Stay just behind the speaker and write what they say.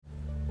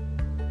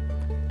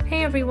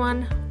Hey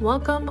everyone,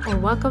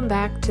 welcome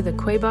back to the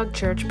Quabog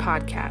Church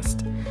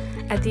podcast.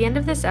 At the end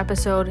of this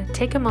episode,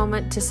 take a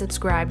moment to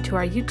subscribe to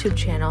our YouTube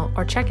channel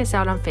or check us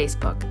out on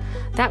Facebook.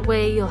 That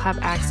way you'll have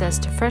access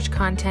to fresh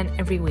content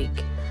every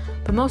week.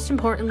 But most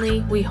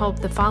importantly, we hope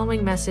the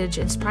following message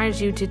inspires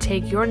you to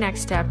take your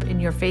next step in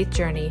your faith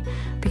journey,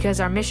 because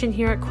our mission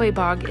here at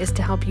Quabog is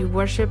to help you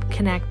worship,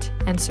 connect,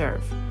 and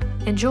serve.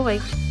 Enjoy!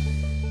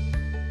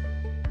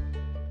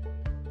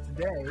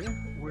 Today,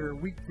 we're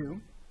week 2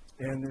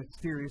 in this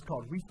series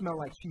called We Smell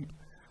Like Sheep,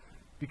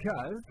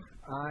 because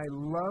I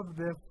love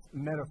this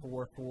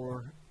metaphor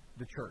for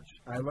the church.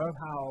 I love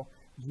how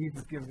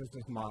Jesus gives us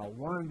this model.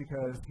 One,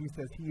 because he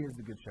says he is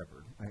the good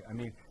shepherd.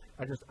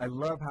 I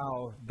love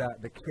how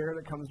the care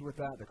that comes with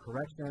that, the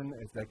correction,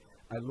 it's like,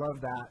 I love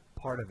that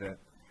part of it.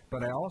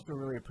 But I also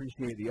really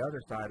appreciate the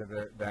other side of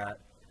it, that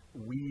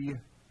we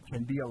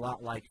can be a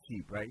lot like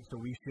sheep, right? So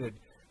we should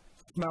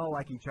smell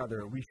like each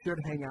other. We should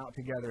hang out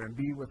together and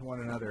be with one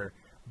another.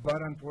 But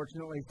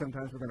unfortunately,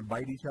 sometimes we're going to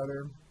bite each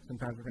other.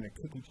 Sometimes we're going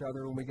to kick each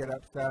other when we get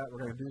upset.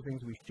 We're going to do things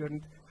we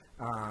shouldn't.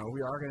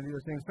 We are going to do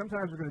those things.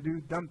 Sometimes we're going to do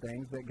dumb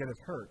things that get us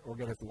hurt or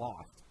get us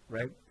lost,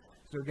 right?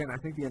 So again, I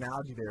think the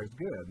analogy there is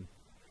good.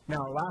 Now,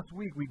 last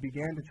week we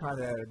began to try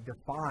to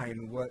define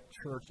what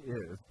church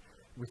is.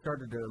 We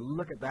started to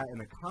look at that in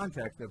the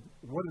context of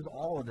what is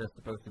all of this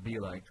supposed to be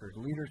like? Church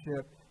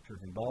leadership, church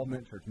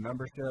involvement, church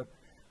membership.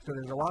 So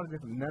there's a lot of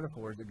different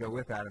metaphors that go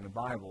with that in the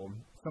Bible.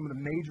 Some of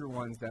the major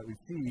ones that we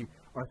see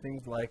are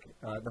things like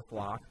the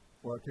flock,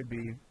 or it could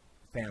be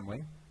family,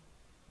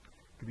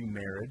 it could be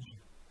marriage,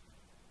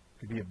 it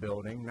could be a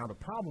building. Now the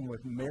problem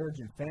with marriage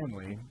and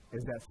family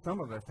is that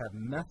some of us have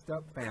messed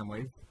up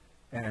families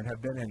and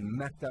have been in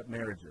messed up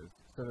marriages.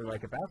 So they're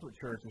like, if that's what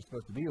church is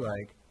supposed to be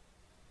like,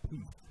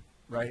 peace,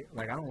 right?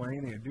 Like, I don't want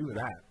anything to do with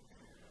that.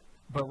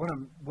 But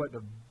what the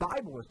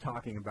Bible is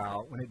talking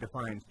about when it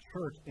defines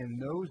church in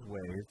those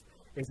ways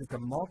is it's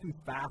a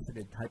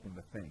multifaceted type of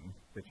a thing,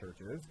 the church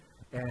is,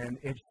 and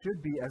it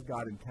should be as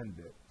God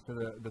intended it. So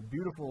the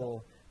beautiful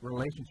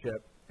relationship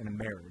in a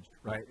marriage,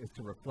 right, is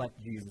to reflect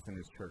Jesus in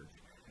his church.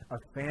 A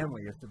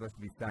family is supposed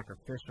to be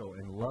sacrificial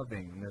and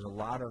loving, and there's a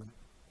lot of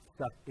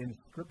stuff in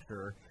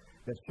Scripture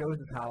that shows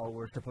us how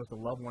we're supposed to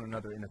love one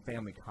another in a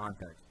family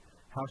context.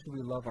 How should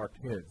we love our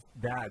kids?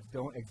 Dads,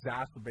 don't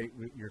exacerbate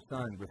your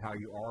sons with how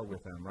you are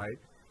with them, right?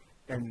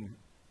 And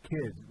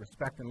kids,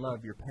 respect and love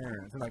your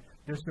parents. And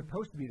there's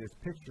supposed to be this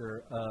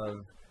picture of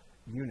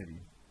unity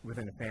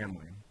within a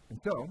family. And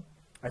so,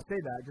 I say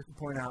that just to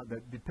point out that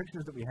the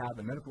pictures that we have,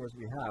 the metaphors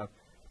we have,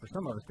 for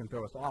some of us can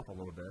throw us off a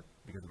little bit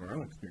because of our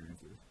own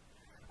experiences.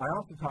 I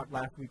also talked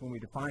last week when we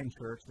defined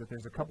church that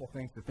there's a couple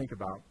things to think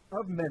about,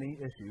 of many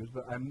issues,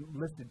 but I'm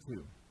listed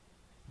 2.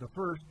 The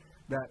first,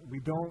 that we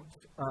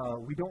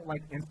don't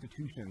like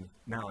institutions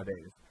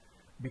nowadays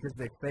because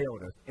they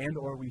failed us, and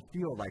or we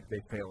feel like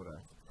they failed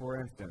us. For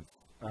instance,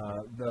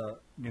 the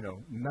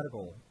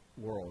medical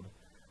world,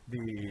 the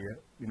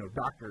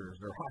doctors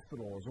or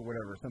hospitals or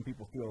whatever. Some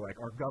people feel like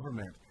our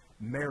government,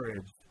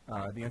 marriage,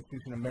 the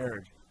institution of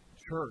marriage,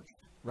 church,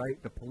 right?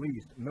 The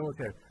police,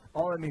 military.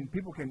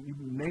 People can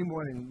name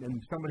one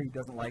and somebody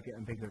doesn't like it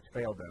and thinks it's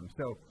failed them.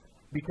 So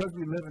because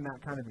we live in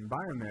that kind of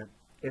environment,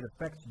 it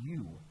affects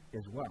you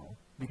as well.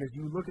 Because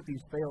you look at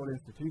these failed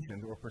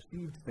institutions or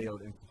perceived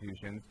failed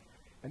institutions,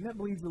 and that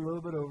bleeds a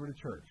little bit over to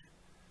church.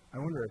 I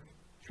wonder if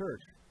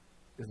church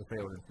is a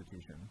failed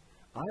institution.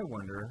 I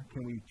wonder,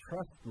 can we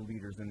trust the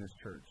leaders in this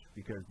church?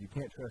 Because you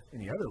can't trust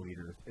any other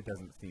leaders, it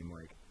doesn't seem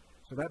like.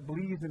 So that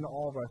bleeds into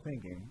all of our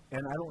thinking, and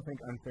I don't think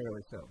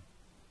unfairly so.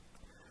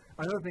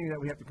 Another thing that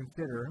we have to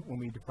consider when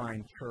we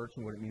define church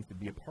and what it means to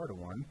be a part of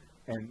one,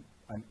 and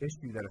an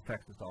issue that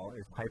affects us all,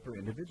 is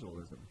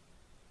hyper-individualism.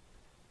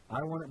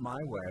 I want it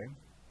my way.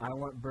 I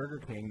want Burger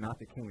King, not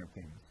the King of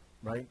Kings,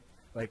 right?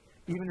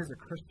 Even as a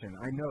Christian,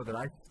 I know that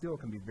I still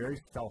can be very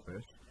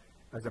selfish.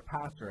 As a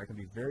pastor, I can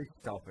be very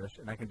selfish,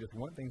 and I can just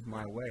want things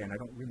my way, and I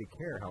don't really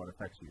care how it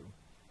affects you.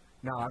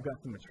 Now, I've got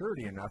some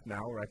maturity enough now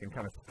where I can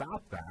kind of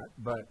stop that,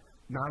 but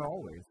not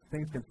always.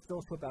 Things can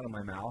still slip out of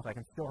my mouth. I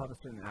can still have a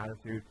certain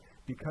attitude.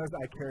 Because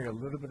I carry a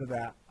little bit of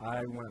that, I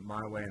want it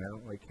my way, and I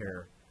don't really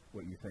care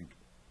what you think.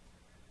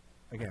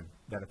 Again,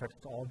 that affects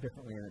us all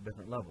differently and at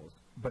different levels,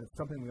 but it's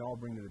something we all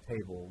bring to the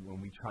table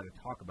when we try to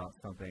talk about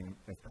something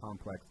as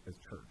complex as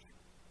church.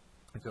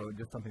 And so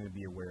just something to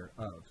be aware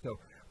of. So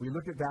we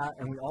looked at that,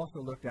 and we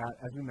also looked at,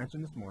 as we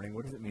mentioned this morning,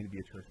 what does it mean to be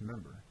a church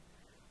member?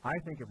 I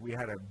think if we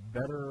had a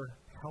better,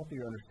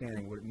 healthier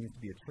understanding of what it means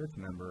to be a church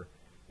member,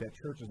 that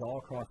churches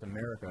all across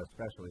America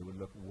especially would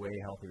look way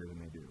healthier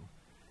than they do.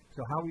 So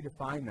how we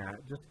define that,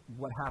 just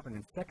what happened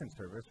in second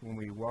service when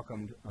we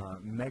welcomed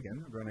Megan,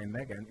 a girl named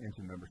Megan,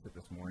 into membership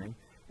this morning,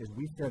 is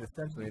we said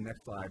essentially, the next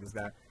slide, is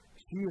that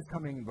she is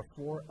coming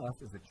before us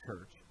as a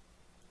church,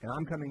 and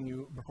I'm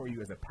coming before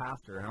you as a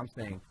pastor, and I'm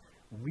saying,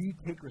 we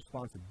take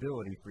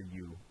responsibility for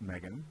you,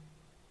 Megan,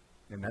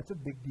 and that's a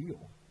big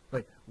deal.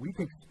 We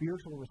take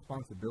spiritual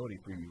responsibility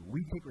for you. We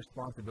take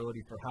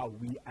responsibility for how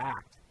we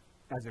act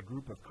as a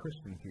group of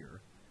Christians here,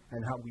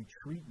 and how we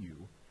treat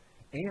you.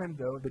 And,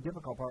 though, the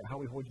difficult part, how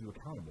we hold you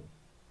accountable.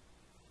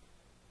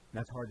 And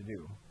that's hard to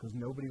do because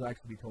nobody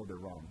likes to be told they're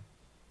wrong,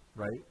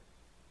 right?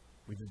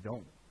 We just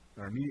don't.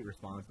 Our immediate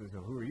response is,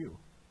 oh, who are you,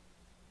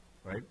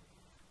 right?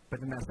 But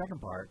then that second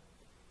part,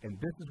 and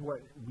this is what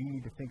we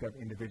need to think of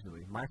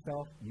individually,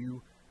 myself,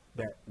 you,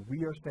 that we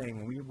are saying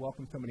when we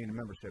welcome somebody into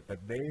membership that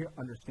they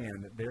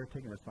understand that they're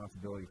taking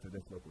responsibility for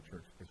this local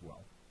church as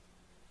well.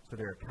 So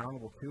they're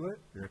accountable to it,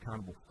 they're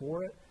accountable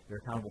for it,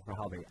 they're accountable for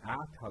how they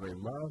act, how they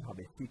love, how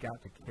they seek out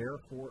to care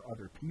for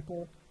other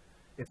people.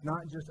 It's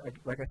not just,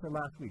 like I said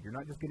last week, you're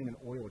not just getting an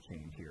oil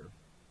change here,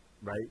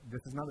 right?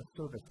 This is not a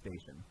service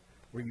station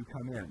where you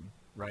come in,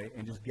 right,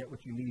 and just get what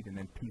you need and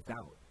then peace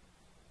out.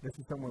 This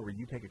is somewhere where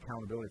you take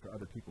accountability for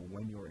other people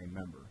when you're a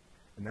member.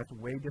 And that's a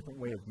way different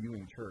way of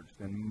viewing church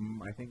than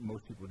I think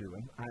most people do,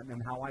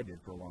 and how I did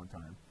for a long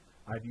time.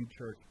 I viewed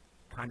church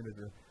kind of as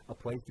a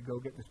place to go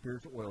get the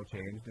spiritual oil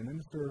changed and then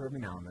to serve every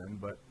now and then,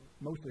 but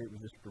mostly it was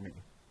just for me,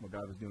 what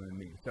God was doing in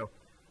me. So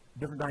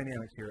different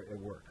dynamics here at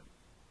work.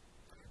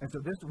 And so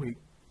this week,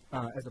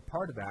 as a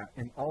part of that,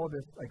 and all of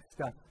this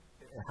stuff,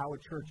 how a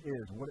church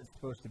is, what it's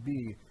supposed to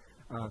be,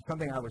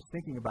 something I was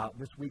thinking about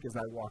this week as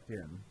I walked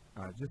in,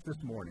 just this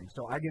morning.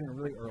 So I get in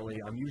really early.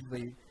 I'm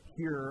usually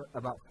here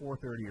about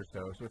 4:30 or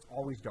so it's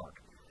always dark.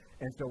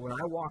 And so when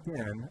I walk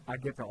in, I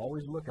get to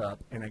always look up,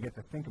 and I get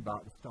to think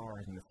about the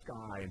stars and the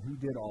sky and who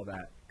did all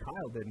that.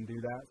 Kyle didn't do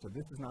that, so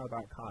this is not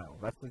about Kyle.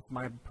 That's just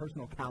my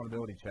personal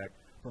accountability check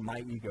for my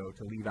ego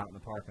to leave out in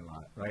the parking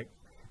lot, right?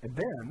 And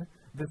then,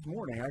 this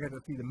morning, I got to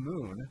see the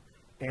moon,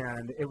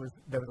 and there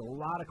was a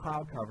lot of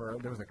cloud cover.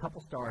 There was a couple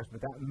stars,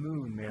 but that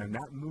moon, man,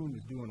 that moon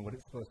was doing what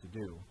it's supposed to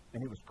do,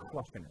 and it was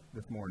crushing it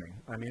this morning.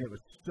 I mean, it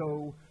was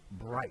so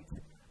bright,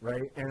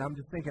 right? And I'm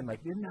just thinking,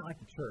 isn't that like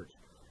the church?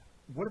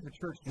 What if the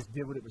church just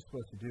did what it was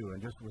supposed to do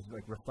and just was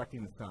reflecting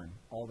the sun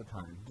all the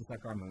time, just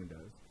like our moon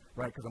does,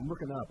 right? Because I'm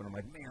looking up and I'm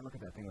like, man, look at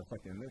that thing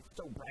reflecting, and it's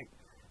so bright.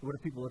 What if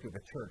people look at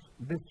the church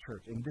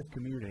in this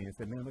community, and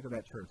said, man, look at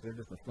that church, they're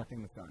just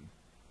reflecting the sun.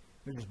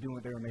 They're just doing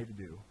what they were made to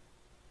do.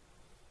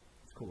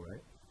 It's cool,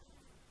 right?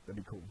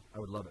 That'd be cool. I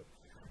would love it.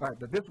 All right,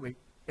 but this week,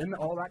 in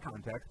all that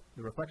context,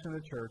 the reflection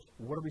of the church,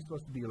 what are we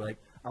supposed to be like?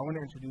 I want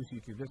to introduce you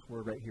to this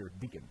word right here,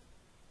 deacon.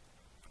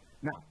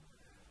 Now,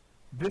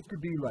 this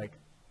could be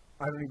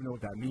I don't even know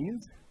what that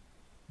means.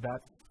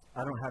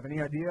 I don't have any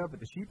idea, but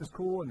the sheep is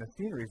cool and the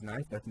scenery is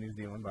nice. That's New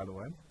Zealand, by the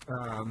way.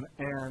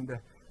 And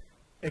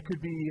it could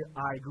be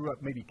I grew up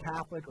maybe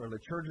Catholic or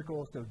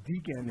liturgical, so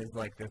deacon is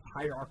this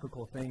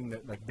hierarchical thing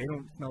that they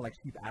don't smell like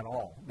sheep at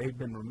all. They've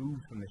been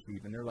removed from the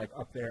sheep and they're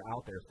up there,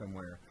 out there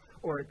somewhere.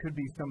 Or it could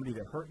be somebody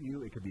that hurt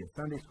you. It could be a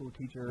Sunday school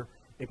teacher.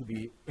 It could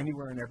be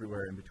anywhere and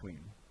everywhere in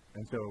between.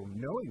 And so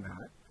knowing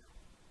that,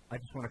 I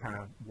just want to kind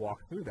of walk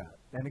through that.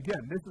 And again,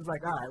 this is all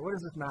right, what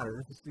does this matter?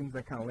 This just seems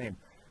kind of lame.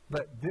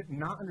 But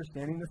not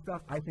understanding this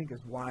stuff, I think,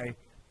 is why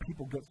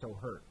people get so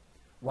hurt,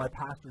 why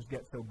pastors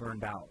get so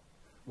burned out,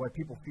 why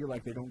people feel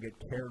like they don't get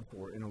cared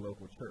for in a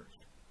local church.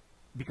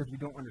 Because we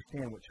don't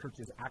understand what church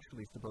is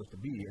actually supposed to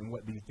be and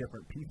what these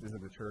different pieces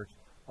of the church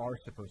are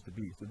supposed to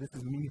be. So this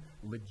is me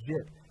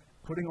legit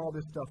putting all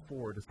this stuff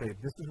forward to say,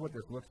 this is what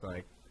this looks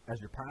like as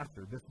your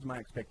pastor. This is my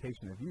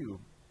expectation of you.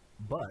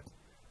 But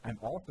I'm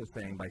also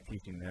saying by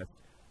teaching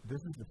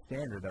this is the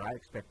standard that I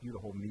expect you to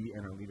hold me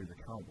and our leaders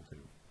accountable to.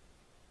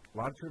 A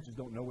lot of churches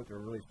don't know what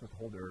they're really supposed to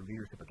hold their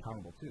leadership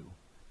accountable to,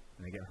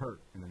 and they get hurt,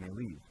 and then they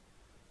leave.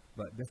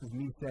 But this is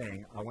me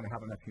saying I want to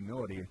have enough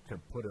humility to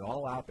put it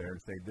all out there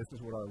and say this is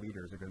what our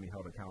leaders are going to be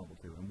held accountable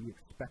to, and we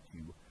expect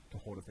you to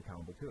hold us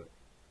accountable to it.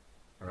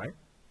 All right?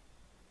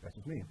 That's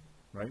just me,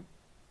 right?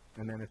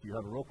 And then if you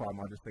have a real problem,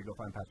 I'll just say go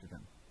find Pastor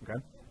Tim, okay?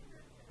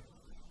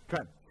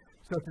 Okay.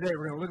 So today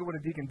we're going to look at what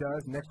a deacon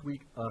does, next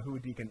week who a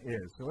deacon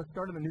is. So let's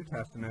start in the New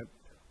Testament.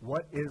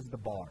 What is the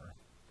bar?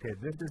 Okay,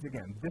 this is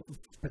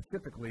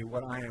specifically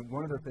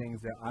one of the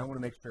things that I want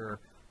to make sure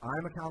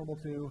I'm accountable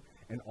to,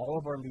 and all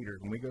of our leaders,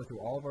 when we go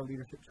through all of our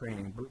leadership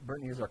training.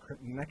 Brittany is our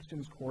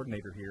connections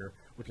coordinator here,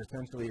 which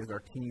essentially is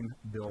our team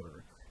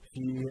builder.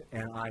 She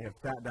and I have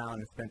sat down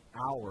and spent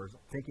hours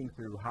thinking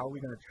through how are we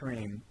going to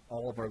train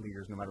all of our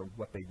leaders no matter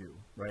what they do,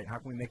 right? How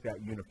can we make that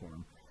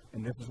uniform?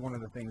 And this is one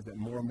of the things that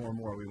more and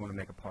more we want to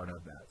make a part of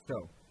that. So,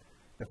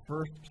 the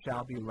first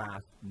shall be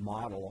last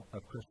model of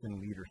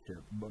Christian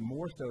leadership. But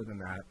more so than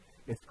that,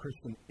 it's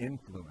Christian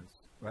influence,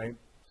 right?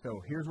 So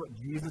here's what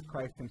Jesus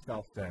Christ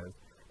himself says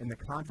in the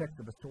context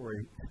of a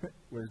story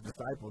where his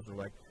disciples are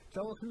like,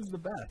 tell us who's the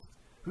best.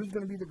 Who's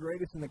going to be the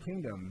greatest in the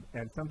kingdom?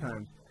 And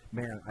sometimes,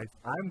 man,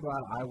 I'm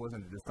glad I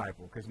wasn't a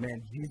disciple because, man,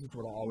 Jesus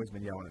would have always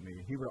been yelling at me.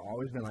 He would have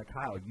always been like,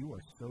 Kyle, you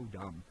are so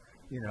dumb.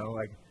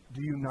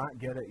 Do you not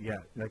get it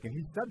yet? And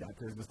he said that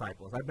to his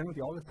disciples. I've been with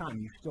you all this time.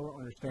 You still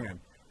don't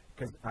understand.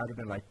 Because I would have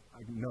been like,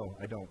 no,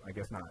 I don't. I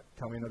guess not.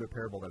 Tell me another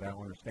parable that I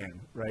don't understand,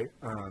 right?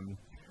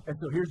 And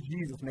so here's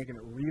Jesus making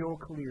it real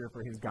clear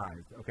for his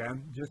guys, okay?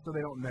 Just so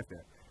they don't miss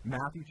it.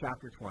 Matthew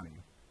chapter 20.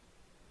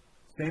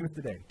 Same as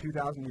today.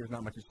 2,000 years,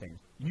 not much has changed.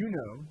 You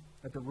know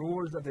that the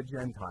rulers of the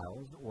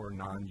Gentiles, or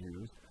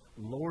non-Jews,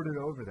 lord it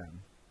over them.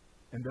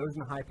 And those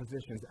in high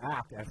positions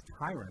act as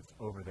tyrants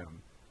over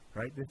them.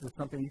 right? This is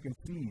something you can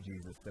see,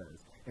 Jesus says,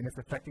 and it's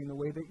affecting the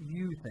way that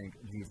you think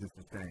Jesus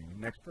is saying.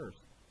 Next verse.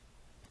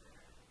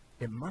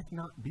 It must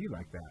not be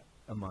like that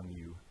among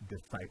you,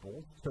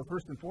 disciples. So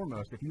first and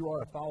foremost, if you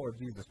are a follower of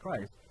Jesus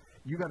Christ,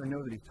 you got to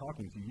know that he's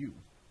talking to you.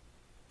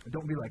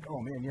 Don't be like, oh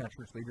man, yeah,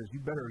 church leaders, you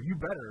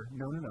better.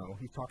 No.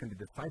 He's talking to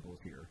disciples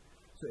here.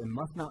 So it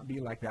must not be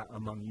like that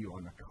among you.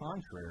 On the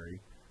contrary,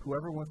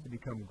 whoever wants to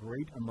become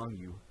great among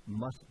you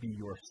must be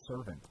your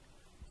servant.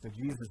 So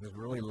Jesus is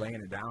really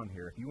laying it down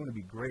here. If you want to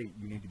be great,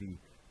 you need to be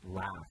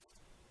last.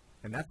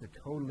 And that's a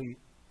totally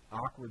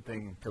awkward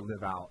thing to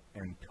live out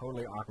and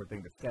totally awkward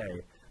thing to say.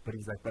 But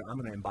he's like, but I'm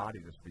going to embody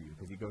this for you.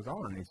 Because he goes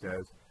on and he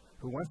says,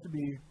 who wants to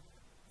be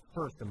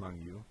first among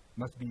you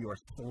must be your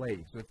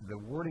slave. So the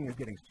wording is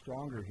getting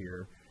stronger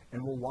here.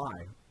 And well, why?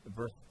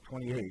 Verse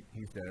 28,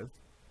 he says,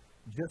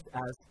 just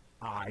as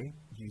I,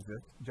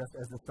 Jesus, just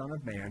as the Son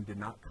of Man did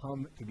not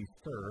come to be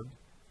served,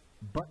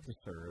 but to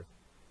serve,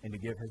 and to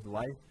give his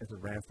life as a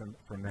ransom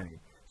for many.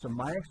 So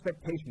my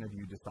expectation of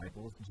you,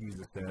 disciples,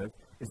 Jesus says,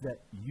 is that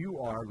you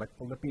are, like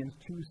Philippians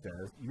 2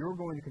 says, you're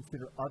going to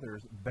consider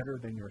others better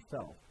than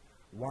yourself.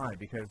 Why?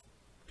 Because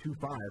 2:5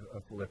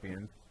 of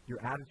Philippians, your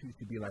attitude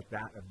should be like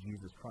that of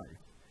Jesus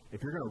Christ. If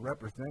you're going to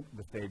represent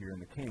the Savior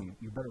and the King,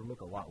 you better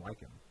look a lot like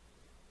him,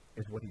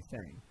 is what he's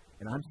saying.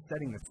 And I'm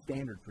setting the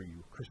standard for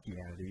you,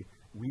 Christianity.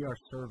 We are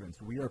servants.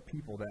 We are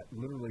people that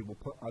literally will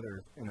put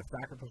others in a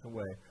sacrificial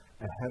way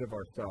ahead of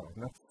ourselves.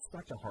 And that's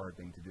such a hard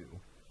thing to do.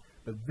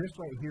 But this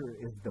right here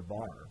is the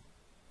bar.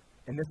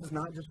 And this is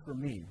not just for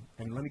me.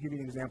 And let me give you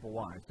an example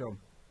why. So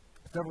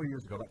several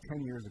years ago, about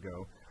 10 years ago,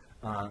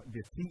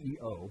 the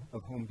CEO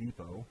of Home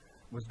Depot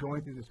was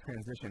going through this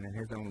transition in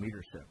his own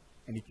leadership.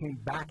 And he came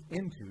back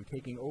into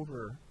taking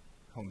over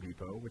Home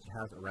Depot, which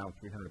has around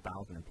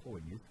 300,000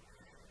 employees.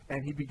 And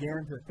he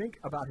began to think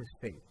about his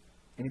faith.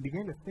 And he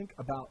began to think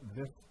about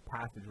this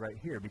passage right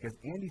here, because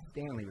Andy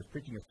Stanley was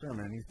preaching a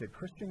sermon, and he said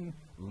Christian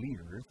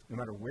leaders, no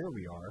matter where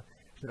we are,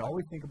 should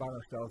always think about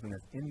ourselves in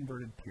this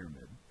inverted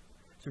pyramid.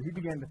 So he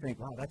began to think,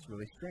 wow, that's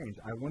really strange.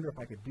 I wonder if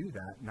I could do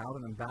that now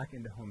that I'm back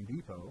into Home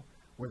Depot,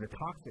 where the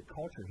toxic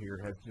culture here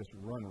has just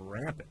run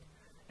rampant.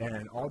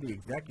 And all the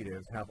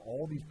executives have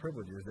all these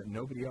privileges that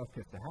nobody else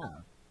gets to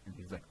have. And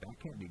he's like, that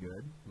can't be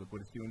good. Look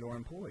what it's doing to our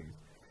employees.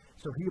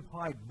 So he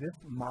applied this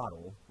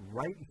model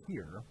right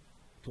here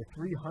to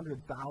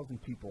 300,000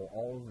 people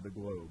all over the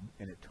globe,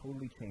 and it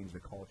totally changed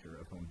the culture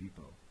of Home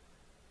Depot.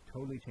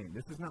 Totally changed.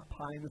 This is not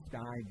pie in the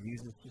sky,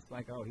 Jesus just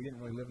like, oh, he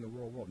didn't really live in the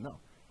real world. No.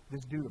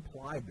 This dude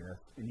applied this,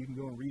 and you can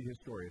go and read his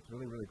story. It's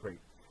really, really great.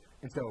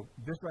 And so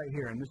this right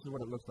here, and this is what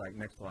it looks like.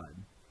 Next slide.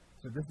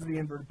 So this is the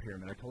inverted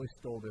pyramid. I totally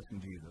stole this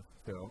from Jesus.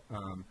 So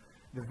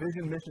the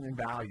vision, mission, and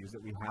values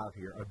that we have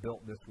here are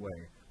built this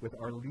way, with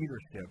our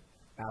leadership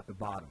at the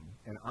bottom.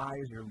 And I,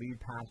 as your lead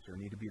pastor,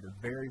 need to be the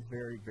very,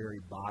 very,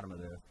 very bottom of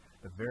this,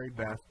 the very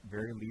best,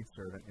 very lead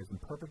servant, as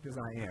imperfect as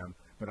I am,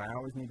 but I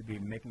always need to be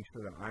making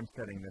sure that I'm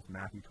setting this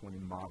Matthew 20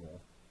 model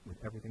with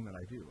everything that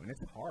I do. And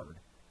it's hard,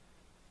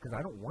 because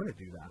I don't want to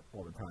do that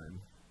all the time,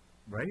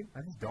 right?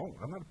 I just don't.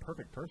 I'm not a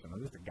perfect person.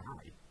 I'm just a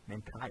guy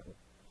named Kyle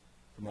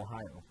from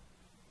Ohio,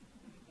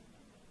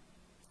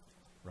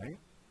 right?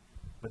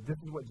 But this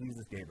is what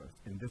Jesus gave us,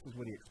 and this is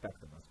what he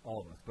expects of us,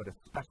 all of us, but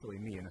especially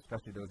me, and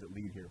especially those that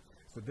lead here.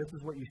 So this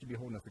is what you should be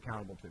holding us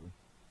accountable to,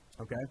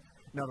 okay?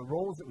 Now, the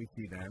roles that we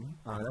see then,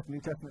 that's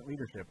New Testament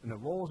leadership, and the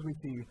roles we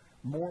see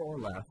more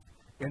or less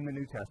in the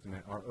New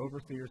Testament are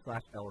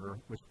overseer/elder,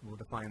 which will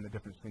define the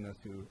difference between those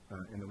two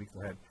in the weeks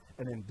ahead,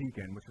 and then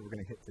deacon, which we're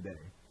going to hit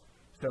today.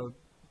 So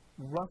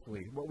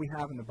roughly what we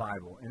have in the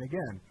Bible, and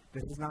again,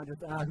 this is not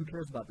just, who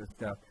cares about this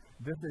stuff?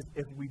 This is,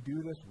 if we do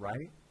this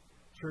right,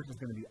 church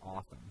is going to be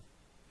awesome.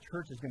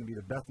 Church is going to be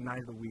the best night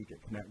of the week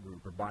at Connect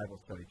Group or Bible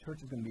study.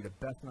 Church is going to be the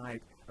best night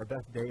or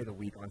best day of the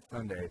week on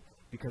Sunday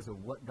because of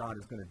what God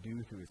is going to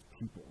do to his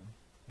people.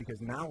 Because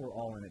now we're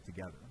all in it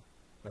together.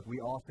 Like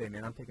we all say,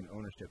 man, I'm taking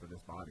ownership of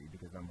this body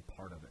because I'm a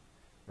part of it,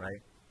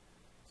 right?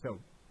 So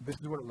this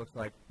is what it looks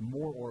like,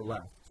 more or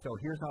less. So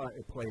here's how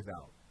it plays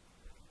out.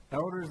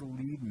 Elders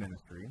lead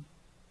ministry.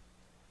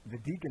 The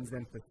deacons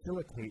then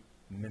facilitate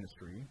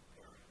ministry.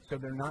 So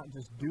they're not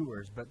just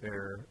doers, but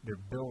they're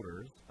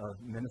builders of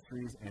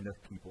ministries and of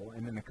people.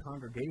 And then the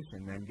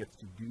congregation then gets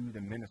to do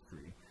the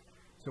ministry.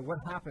 So what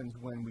happens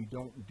when we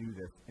don't do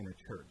this in a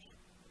church?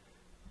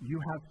 You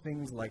have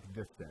things like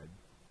this said.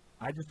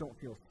 I just don't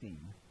feel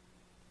seen.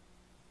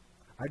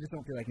 I just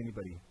don't feel like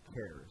anybody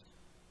cares.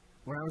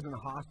 When I was in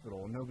the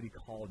hospital, nobody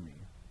called me.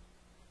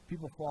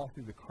 People fall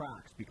through the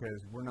cracks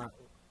because we're not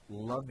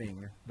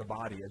loving the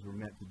body as we're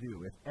meant to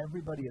do. If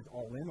everybody is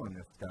all in on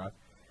this stuff,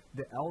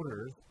 the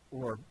elders,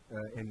 or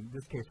in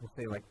this case we'll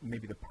say like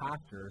maybe the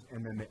pastors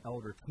and then the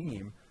elder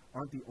team,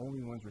 aren't the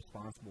only ones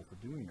responsible for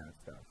doing that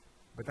stuff.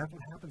 But that's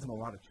what happens in a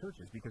lot of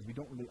churches because we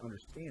don't really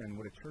understand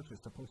what a church is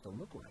supposed to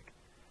look like.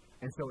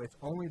 And so it's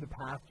only the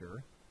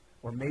pastor,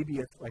 or maybe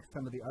it's like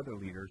some of the other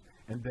leaders,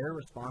 and they're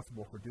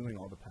responsible for doing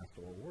all the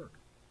pastoral work.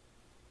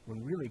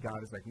 When really God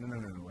is like, no.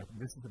 Like,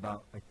 this is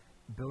about like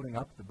building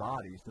up the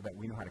body so that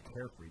we know how to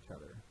care for each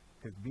other.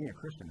 Because being a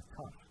Christian is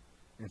tough.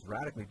 And it's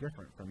radically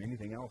different from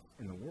anything else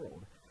in the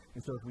world.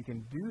 And so if we can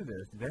do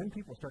this, then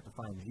people start to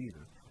find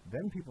Jesus.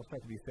 Then people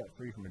start to be set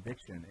free from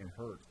addiction and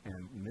hurt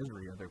and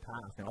misery of their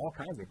past and all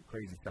kinds of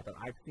crazy stuff that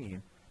I've seen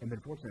and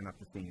been fortunate enough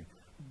to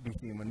be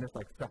seen when this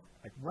stuff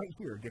right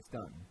here gets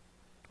done.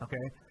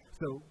 Okay?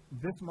 So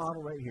this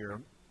model right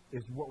here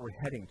is what we're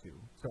heading to.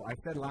 So I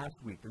said last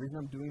week, the reason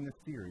I'm doing this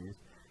series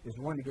is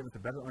one, to give us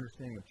a better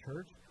understanding of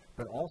church,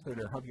 but also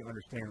to help you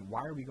understand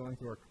why are we going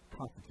through our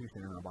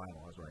Constitution and our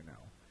bylaws right now.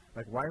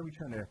 Like, why are we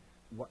trying to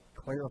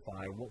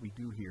clarify what we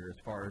do here as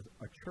far as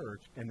a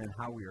church and then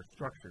how we are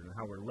structured and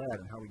how we're led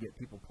and how we get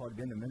people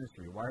plugged into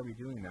ministry. Why are we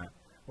doing that?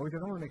 Well,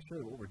 because I want to make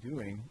sure that what we're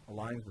doing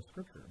aligns with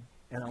Scripture.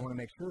 And I want to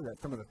make sure that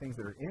some of the things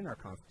that are in our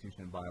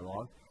Constitution and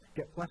bylaws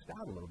get fleshed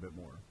out a little bit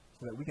more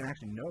so that we can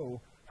actually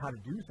know how to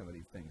do some of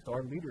these things. So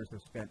our leaders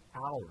have spent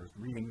hours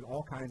reading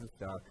all kinds of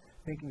stuff,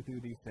 thinking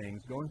through these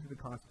things, going through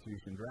the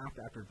Constitution, draft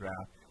after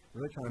draft,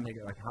 really trying to make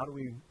it like, how do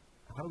we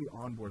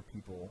onboard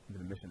people into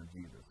the mission of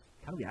Jesus?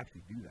 How do we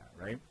actually do that,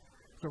 right?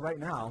 So right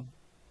now,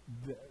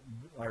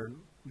 our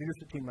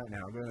leadership team right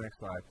now, go to the next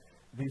slide,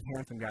 these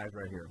handsome guys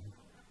right here.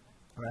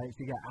 All right,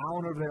 so you got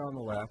Alan over there on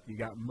the left, you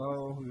got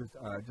Mo, who's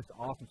just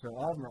awesome, so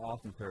all of them are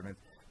awesome servants.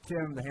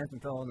 Tim, the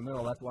handsome fellow in the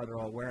middle, that's why they're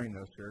all wearing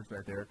those shirts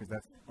right there, because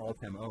that's all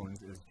Tim owns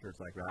is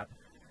shirts like that.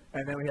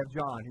 And then we have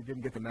John, who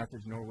didn't get the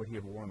message, nor would he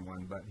have worn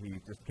one, but he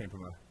just came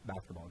from a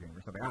basketball game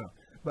or something, I don't know.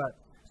 But,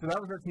 so that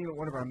was our team at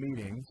one of our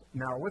meetings.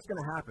 Now, what's going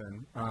to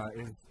happen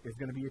is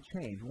going to be a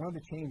change. One of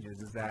the changes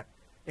is that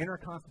in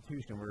our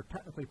Constitution, we're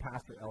technically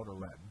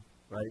pastor-elder-led,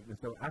 right? And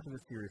so after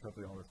this series,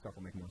 hopefully all this stuff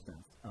will make more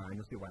sense, and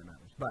you'll see why it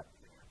matters. But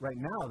right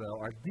now, though,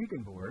 our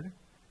deacon board,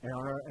 and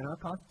in our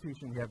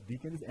Constitution, we have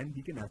deacons and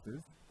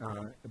deaconesses,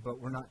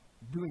 but we're not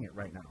doing it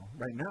right now.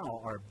 Right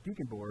now, our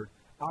deacon board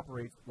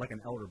operates like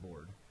an elder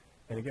board.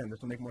 And again,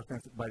 this will make more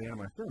sense by the end of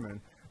my sermon,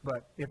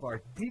 but if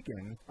our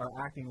deacons are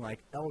acting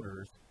like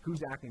elders, who's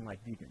acting like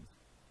deacons?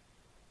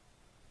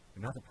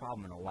 And that's a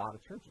problem in a lot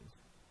of churches.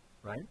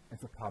 Right? It's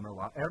a problem a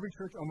lot. Every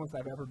church almost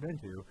I've ever been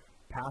to,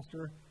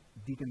 pastor,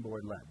 deacon board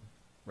led,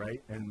 right?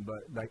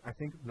 But I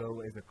think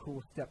though is a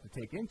cool step to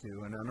take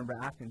into. And I remember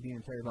asking Dean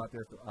and Terry about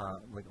this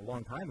a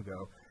long time ago,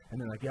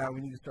 and they're like, "Yeah, we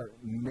need to start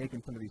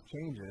making some of these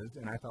changes."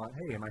 And I thought,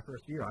 hey, in my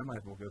first year, I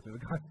might as well go through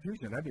the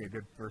Constitution. That'd be a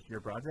good first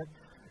year project,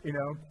 you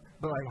know.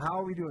 But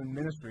how are we doing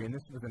ministry? And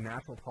this was a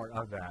natural part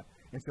of that.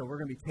 And so we're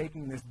going to be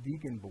taking this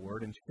deacon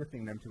board and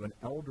shifting them to an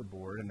elder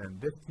board, and then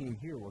this team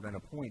here will then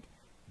appoint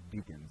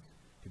deacons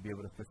to be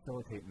able to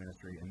facilitate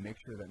ministry and make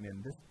sure that,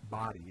 this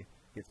body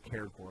gets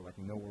cared for like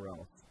nowhere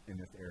else in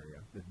this area.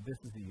 That this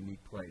is a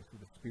unique place where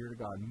the Spirit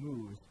of God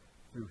moves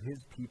through His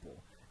people,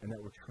 and that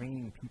we're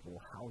training people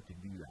how to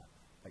do that,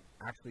 like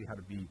actually how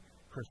to be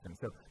Christian.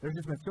 So there's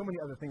just been so many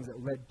other things that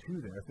led to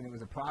this, and it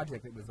was a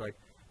project that was like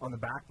on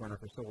the back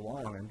burner for so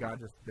long, and God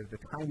just, the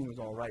timing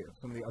was all right of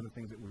some of the other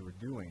things that we were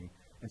doing.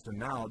 And so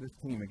now this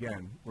team,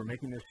 again, we're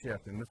making this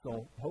shift, and this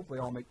will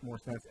hopefully all make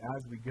more sense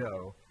as we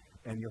go,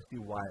 and you'll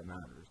see why it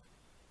matters.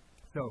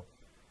 So,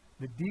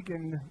 the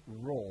deacon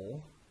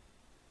role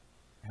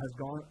has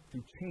gone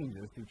through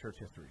changes through church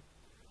history.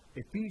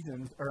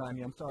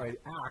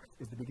 Acts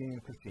is the beginning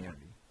of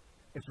Christianity.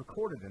 It's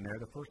recorded in there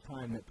the first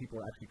time that people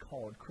are actually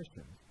called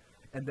Christians.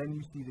 And then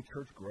you see the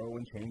church grow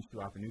and change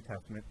throughout the New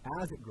Testament.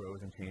 As it grows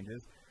and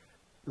changes,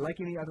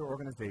 like any other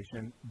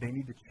organization, they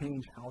need to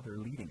change how they're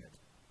leading it.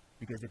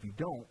 Because if you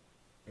don't,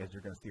 as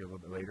you're going to see a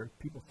little bit later,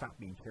 people stop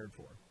being cared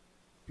for.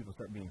 People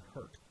start being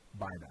hurt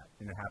by that.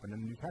 And it happened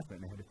in the New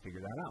Testament, and they had to figure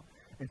that out.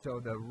 And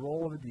so the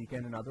role of a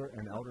deacon and elder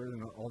and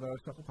all the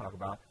other stuff we'll talk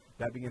about,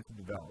 that begins to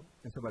develop.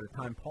 And so by the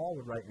time Paul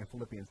would write in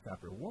Philippians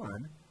chapter 1,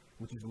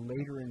 which is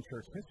later in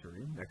church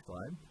history, next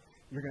slide,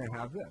 you're going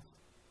to have this.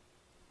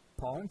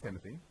 Paul and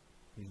Timothy,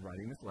 he's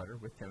writing this letter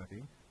with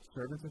Timothy,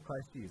 servants of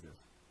Christ Jesus.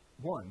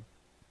 One,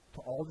 to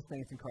all the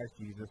saints in Christ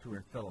Jesus who are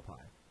in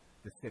Philippi,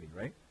 the city,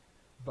 right?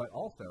 But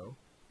also,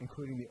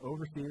 including the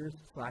overseers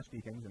 /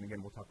 deacons, and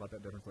again, we'll talk about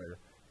that difference later,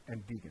 and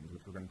deacons,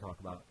 which we're going to talk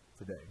about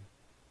today.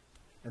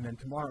 And then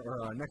tomorrow,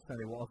 or next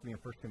Sunday, we'll also be in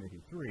 1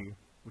 Timothy 3,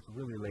 which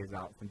really lays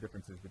out some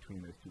differences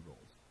between those two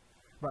roles.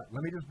 But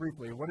let me just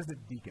briefly, what is a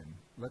deacon?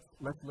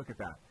 Let's look at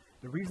that.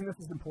 The reason this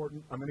is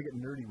important, I'm going to get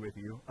nerdy with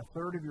you. A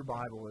third of your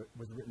Bible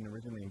was written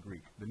originally in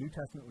Greek. The New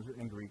Testament was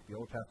written in Greek, the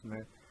Old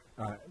Testament,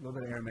 a little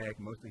bit of Aramaic,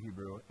 mostly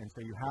Hebrew. And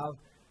so you have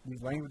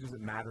these languages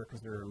that matter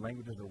because their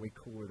languages are way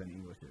cooler than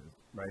English is,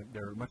 right?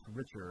 They're much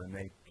richer and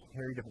they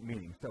carry different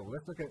meanings. So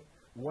let's look at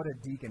what a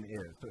deacon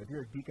is. So if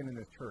you're a deacon in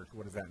this church,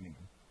 what does that mean?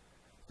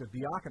 So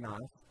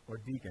diakonos, or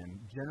deacon,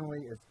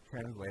 generally is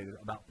translated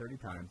about 30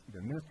 times,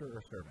 either minister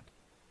or servant.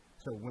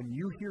 So when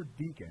you hear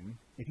deacon,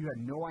 if you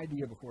had no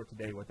idea before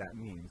today what that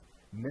means,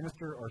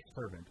 minister or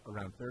servant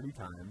around 30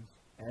 times.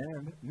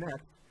 And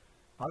next,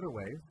 other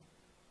ways,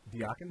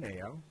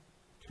 diakoneo,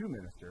 to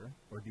minister,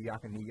 or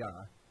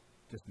diakonia,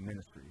 just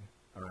ministry,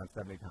 around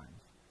 70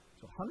 times.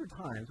 So 100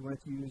 times when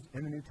it's used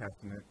in the New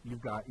Testament,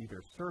 you've got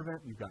either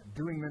servant, you've got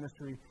doing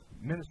ministry.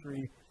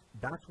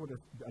 That's what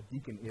a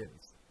deacon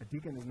is. A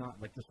deacon is not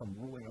like just some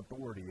ruling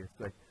authority. It's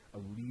like a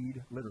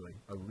lead, literally,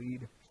 a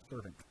lead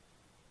servant.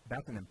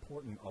 That's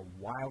a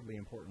wildly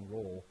important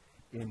role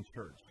in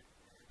church.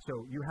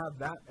 So you have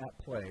that at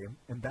play,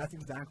 and that's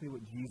exactly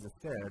what Jesus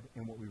said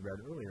in what we read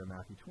earlier in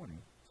Matthew 20.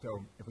 So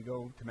if we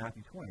go to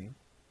Matthew 20,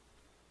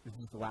 this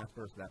is the last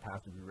verse of that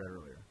passage we read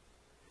earlier.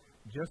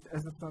 Just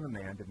as the Son of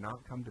Man did not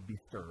come to be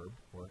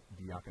served, or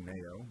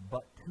diakoneo,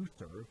 but to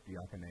serve,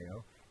 diakoneo,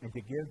 and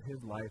to give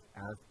his life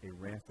as a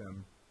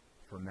ransom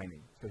for many.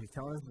 So he's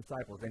telling his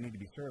disciples they need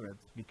to be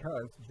servants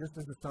because just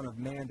as the Son of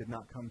Man did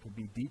not come to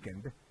be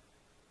deaconed,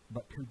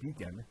 but to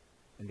deacon,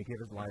 and to give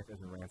his life as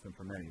a ransom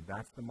for many.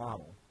 That's the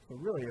model. So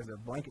really, as a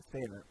blanket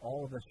statement,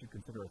 all of us should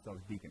consider ourselves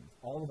deacons.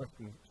 All of us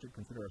should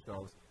consider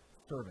ourselves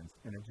servants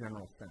in a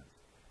general sense.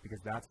 Because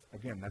that's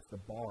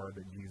the bar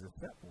that Jesus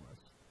set for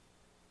us.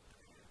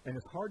 And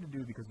it's hard to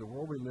do because the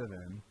world we live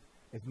in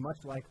is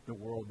much like the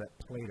world that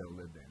Plato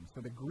lived in.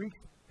 So the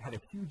Greeks had a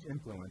huge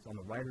influence on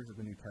the writers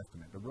of the New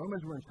Testament. The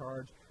Romans were in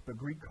charge, but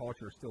Greek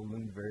culture still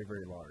loomed very,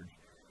 very large.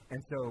 And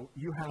so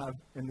you have,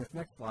 in this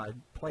next slide,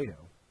 Plato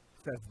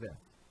says this,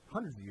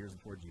 hundreds of years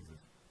before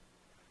Jesus.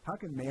 How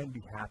can man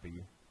be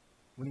happy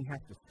when he has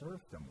to serve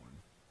someone?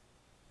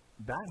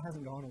 That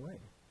hasn't gone away.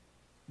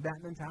 That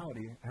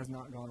mentality has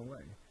not gone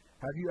away.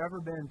 Have you ever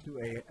been to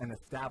an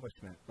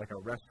establishment, like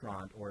a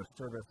restaurant or a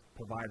service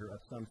provider of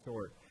some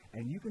sort,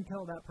 and you can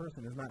tell that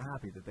person is not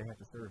happy that they have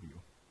to serve you,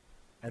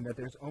 and that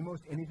there's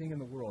almost anything in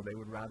the world they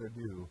would rather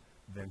do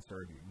than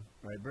serve you,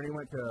 right? Brittany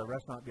went to a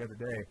restaurant the other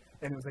day,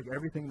 and it was like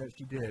everything that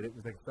she did, it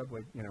was like a Subway,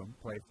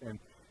 place, and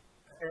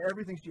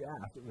everything she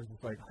asked, it was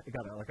just like, it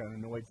got like an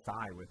annoyed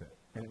sigh with it.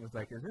 And it was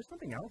like, is there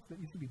something else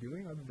that you should be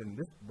doing other than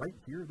this right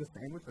here, this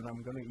sandwich that I'm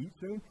going to eat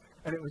soon?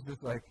 And it was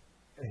just like,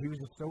 he was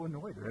just so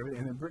annoyed with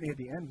everything. And then Brittany at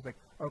the end was like,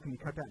 oh, can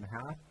you cut that in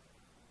half?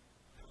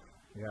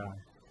 Yeah.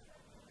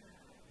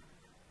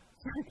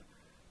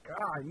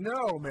 God,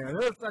 no, man.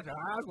 That was such an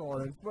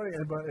asshole. And it's funny,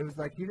 but it was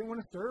like he didn't want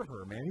to serve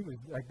her, man. He was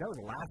like, that was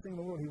the last thing in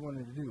the world he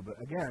wanted to do. But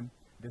again,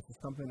 this is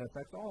something that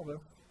affects all of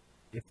us.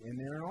 It's in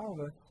there in all of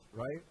us,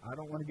 right? I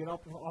don't want to get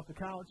off the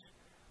couch,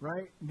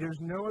 right?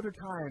 There's no other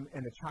time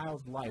in a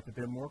child's life that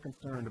they're more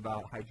concerned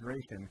about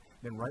hydration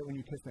than right when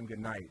you kiss them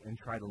goodnight and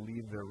try to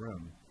leave their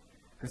room.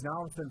 Because now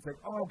all of a sudden it's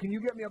like, oh, can you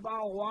get me a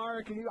bottle of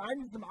water? I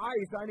need some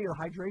ice.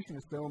 Hydration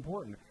is so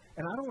important.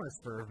 And I don't want to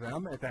serve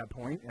them at that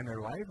point in their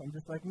life. I'm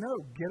just like, no,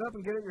 get up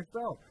and get it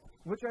yourself,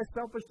 which I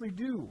selfishly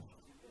do.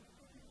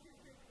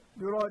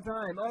 Do it all the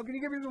time. Oh, can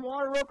you give me some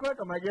water real quick?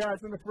 I'm like, yeah,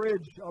 it's in the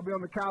fridge. I'll be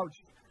on the couch.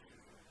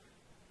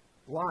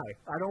 Why?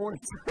 I don't want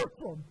to serve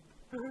them.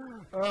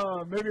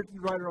 Maybe it's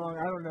right or wrong.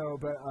 I don't know.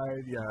 But,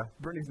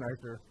 Brittany's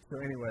nicer.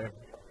 So anyway.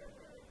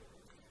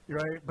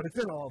 Right? But it's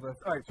in all of us.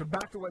 All right, so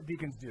back to what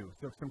deacons do.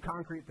 So some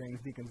concrete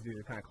things deacons do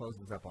to kind of close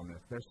us up on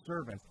this. They're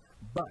servants,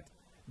 but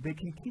they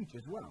can teach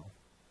as well.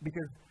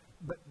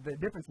 But the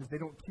difference is they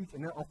don't teach,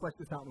 and I'll flesh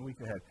this out in the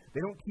weeks ahead. They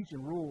don't teach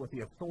and rule with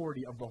the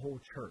authority of the whole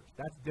church.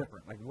 That's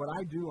different. Like what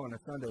I do on a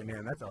Sunday,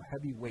 man, that's a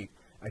heavy weight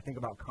I think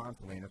about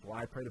constantly, and it's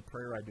why I pray the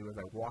prayer I do as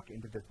I walk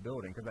into this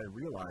building, because I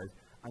realize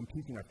I'm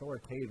teaching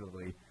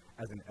authoritatively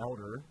as an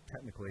elder,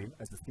 technically,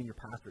 as the senior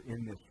pastor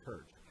in this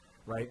church,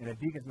 right? And a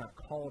deacon's not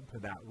called to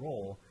that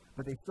role,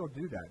 but they still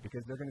do that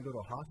because they're going to go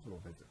to hospital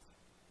visits.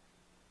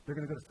 They're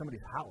going to go to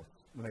somebody's house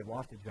when they've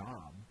lost a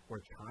job or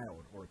a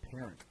child or a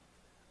parent.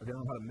 Or they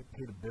don't know how to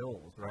pay the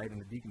bills, right?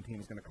 And the deacon team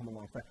is going to come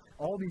alongside.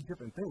 All these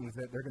different things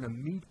that they're going to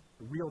meet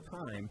real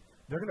time.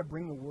 They're going to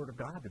bring the Word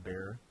of God to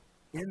bear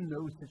in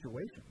those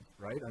situations,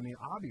 right? I mean,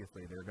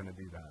 obviously they're going to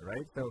do that,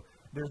 right? So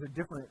there's a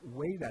different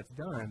way that's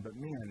done, but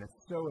man,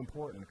 it's so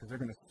important because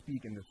they're going to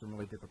speak into some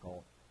really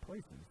difficult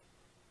places.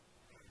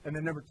 And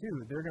then number two,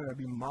 they're going to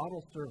be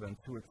model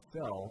servants who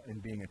excel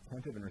in being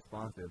attentive and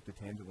responsive to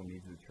tangible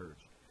needs of the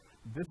church.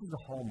 This is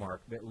a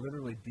hallmark that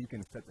literally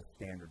deacons set the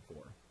standard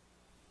for.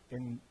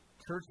 In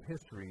church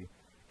history,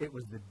 it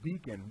was the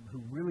deacon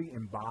who really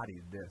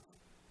embodied this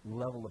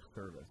level of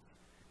service.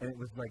 And it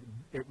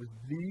was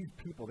these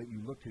people that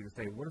you look to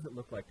say, what does it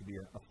look like to be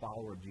a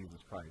follower of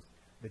Jesus Christ?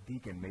 The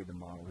deacon made the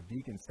model. The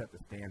deacon set the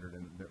standard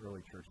in the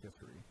early church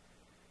history.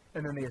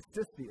 And then they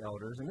assist the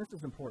elders, and this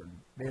is important.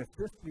 They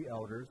assist the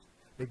elders.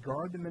 They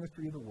guard the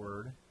ministry of the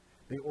word.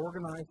 They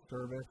organize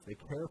service. They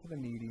care for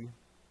the needy.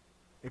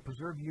 They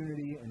preserve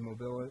unity and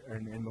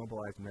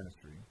mobilize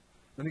ministry.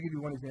 Let me give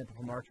you one example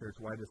from our church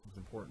why this is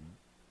important.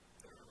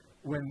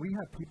 When we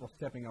have people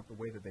stepping up the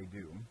way that they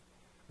do,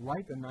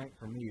 Light the Night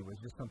for me was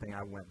just something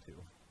I went to.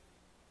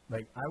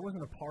 Like, I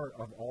wasn't a part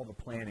of all the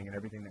planning and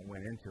everything that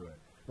went into it.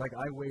 Like,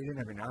 I weighed in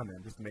every now and then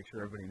just to make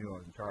sure everybody knew I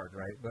was in charge,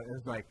 right? But it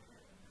was like,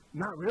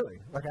 not really.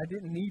 Like, I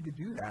didn't need to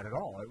do that at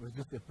all. It was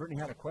just if Brittany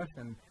had a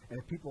question and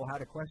if people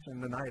had a question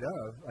the night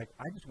of, like,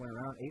 I just went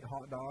around, ate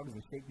hot dogs,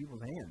 and shake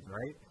people's hands,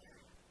 right?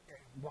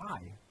 Why?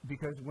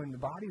 Because when the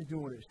body is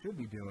doing what it should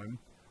be doing,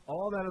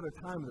 all that other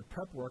time, the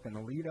prep work and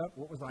the lead up,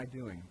 what was I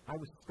doing? I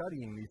was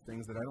studying these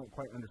things that I don't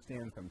quite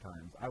understand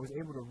sometimes. I was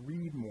able to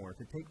read more,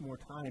 to take more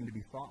time to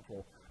be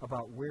thoughtful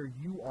about where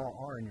you all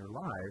are in your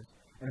lives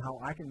and how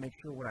I can make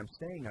sure what I'm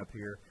saying up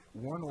here,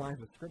 one, aligns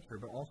with Scripture,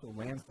 but also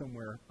lands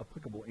somewhere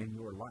applicable in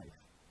your life.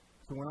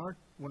 So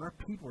when our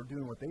people are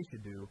doing what they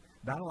should do,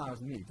 that allows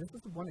me, just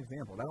as one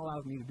example, that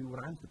allows me to do what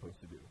I'm supposed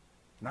to do.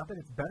 Not that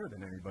it's better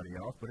than anybody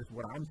else, but it's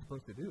what I'm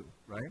supposed to do,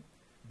 right?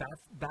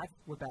 That's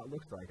what that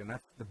looks like, and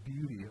that's the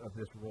beauty of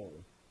this role.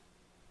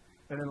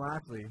 And then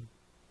lastly,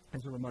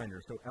 as a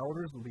reminder, so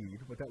elders lead,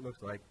 what that looks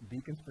like,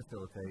 deacons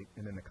facilitate,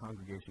 and then the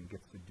congregation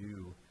gets to do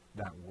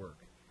that work.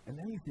 And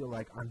then you feel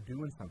like I'm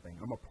doing something,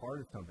 I'm a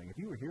part of something.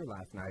 If you were here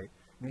last night,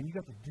 man, you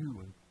got to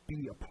do and be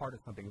a part of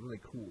something really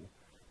cool,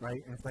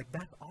 right? And it's like,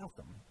 that's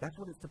awesome. That's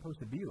what it's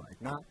supposed to be like.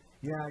 Not,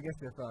 I guess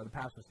if the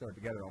pastors start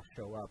together, I'll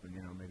show up and,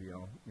 maybe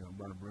I'll,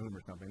 run a broom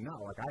or something. No,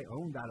 like I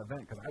owned that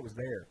event because I was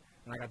there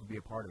and I got to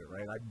be a part of it,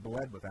 right? I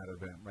bled with that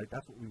event, right?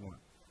 That's what we want.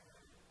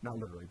 Not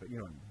literally, but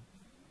you know what I mean.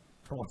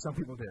 Well, some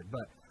people did,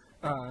 but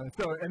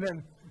and then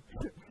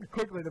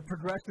quickly, the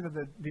progression of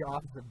the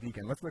office of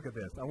deacon. Let's look at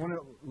this. I want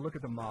to look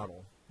at the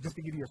model, just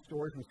to give you a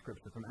story from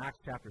Scripture, from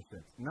Acts chapter 6.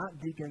 Not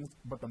deacons,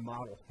 but the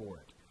model for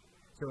it.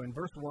 So in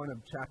verse 1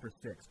 of chapter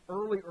 6,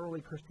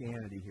 early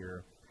Christianity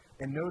here,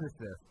 and notice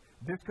this.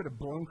 This could have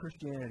blown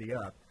Christianity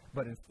up,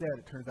 but instead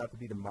it turns out to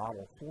be the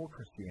model for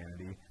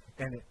Christianity,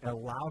 and it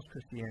allows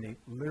Christianity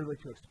literally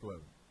to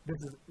explode.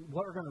 This is,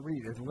 what we're going to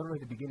read is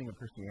literally the beginning of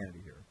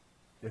Christianity here.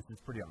 This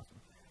is pretty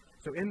awesome.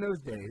 So in those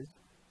days,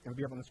 it'll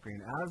be up on the screen,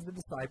 as the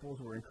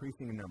disciples were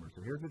increasing in number.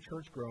 So here's the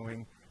church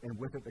growing, and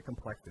with it the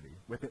complexity,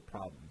 with it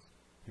problems.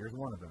 Here's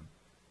one of them.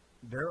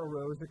 There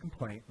arose a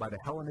complaint by the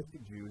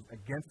Hellenistic Jews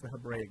against the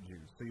Hebraic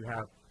Jews. So you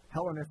have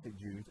Hellenistic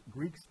Jews,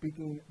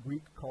 Greek-speaking,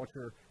 Greek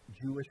culture,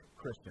 Jewish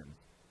Christians.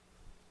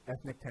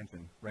 Ethnic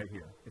tension right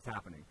here. It's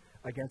happening.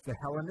 Against the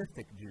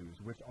Hellenistic Jews,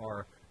 which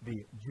are the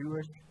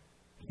Jewish,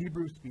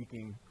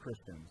 Hebrew-speaking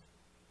Christians.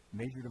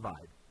 Major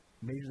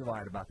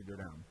divide about to go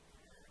down.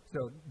 So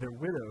their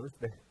widows,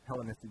 the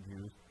Hellenistic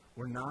Jews,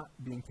 were not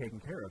being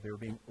taken care of. They were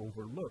being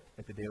overlooked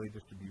at the daily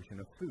distribution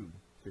of food.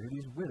 So here are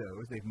these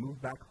widows. They've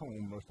moved back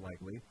home, most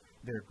likely.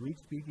 They're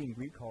Greek-speaking,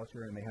 Greek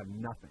culture, and they have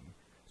nothing.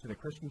 So the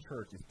Christian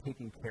church is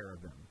taking care of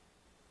them,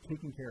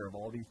 taking care of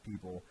all these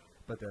people,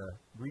 but the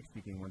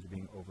Greek-speaking ones are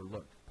being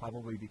overlooked,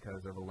 probably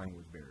because of a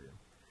language barrier.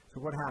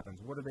 So what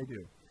happens? What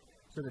do?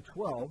 So the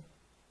 12,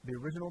 the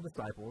original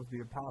disciples,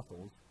 the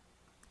apostles,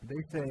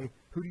 they say,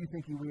 who do you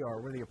think we are?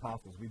 We're the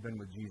apostles. We've been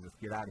with Jesus.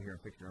 Get out of here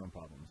and fix your own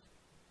problems.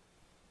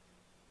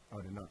 Oh,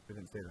 it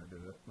didn't say that,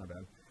 did it? My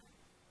bad.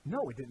 No,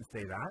 it didn't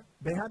say that.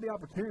 They had the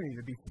opportunity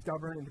to be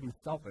stubborn and to be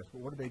selfish, but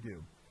what do?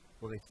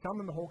 Well, they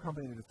summoned the whole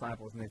company of the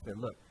disciples, and they said,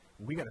 look,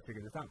 we got to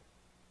figure this out.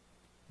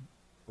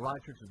 A lot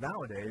of churches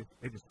nowadays,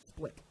 they just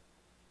split.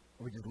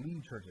 Or we just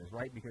leave churches,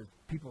 right? Because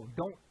people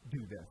don't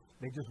do this.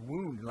 They just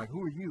wound. Like,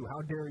 who are you?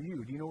 How dare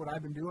you? Do you know what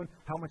I've been doing?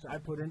 How much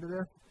I put into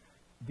this?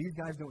 These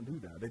guys don't do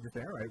that. They just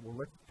say, all right, well,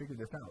 let's figure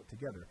this out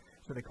together.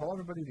 So they call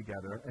everybody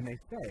together, and they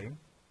say,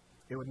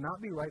 it would not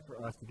be right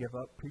for us to give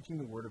up preaching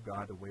the Word of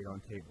God to wait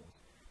on tables.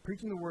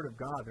 Preaching the Word of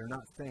God, they're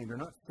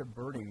not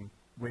subverting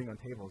waiting on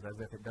tables as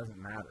if it doesn't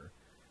matter.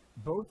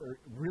 Both are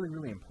really,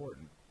 really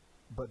important,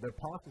 but the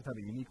apostles have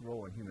a unique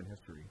role in human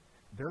history.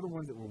 They're the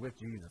ones that were with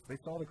Jesus. They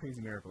saw the crazy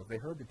miracles.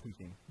 They heard the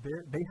teaching.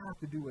 They have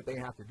to do what they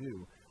have to do,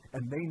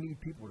 and they need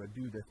people to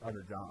do this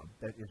other job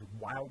that is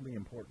wildly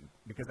important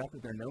because that's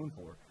what they're known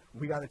for.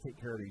 We got to take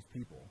care of these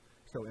people.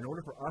 So in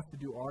order for us to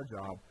do our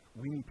job,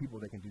 we need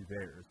people that can do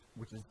theirs,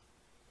 which is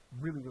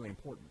really, really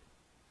important.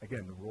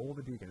 Again, the role of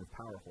the deacon is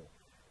powerful,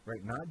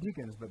 right? Not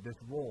deacons, but this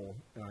role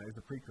is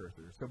a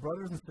precursor. So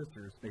brothers and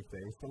sisters, they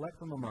say, select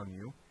from among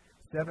you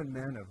 7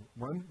 men of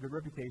 1, good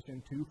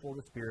reputation, 2, full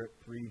of the Spirit,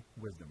 3,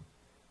 wisdom.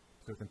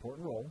 So it's an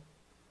important role.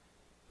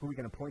 Who are we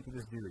going to appoint to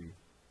this duty?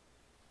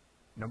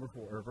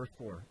 Verse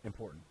 4,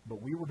 important.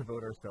 But we will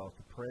devote ourselves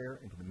to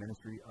prayer and to the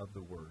ministry of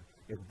the Word.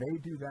 If they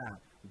do that,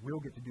 we'll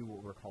get to do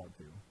what we're called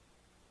to.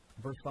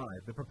 Verse 5,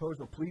 the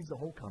proposal pleased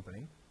the whole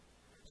company,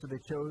 so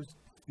they chose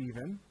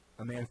Stephen,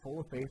 a man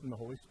full of faith in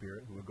the Holy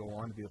Spirit, who would go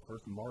on to be the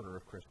first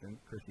martyr of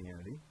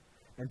Christianity,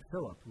 and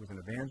Philip, who was an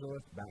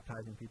evangelist,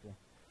 baptizing people,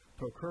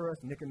 Prochorus,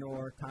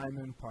 Nicanor,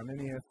 Timon,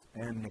 Parmenius,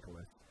 and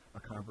Nicholas,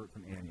 a convert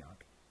from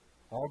Antioch.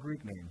 All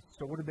Greek names.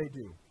 So what did they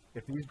do?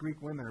 If these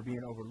Greek women are being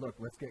overlooked,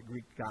 let's get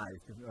Greek guys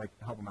to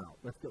help them out.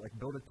 Let's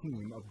build a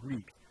team of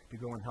Greeks to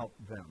go and help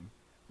them,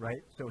 right?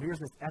 So here's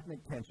this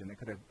ethnic tension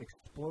that could have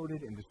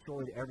exploded and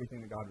destroyed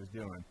everything that God was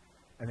doing,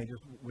 and they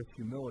just, with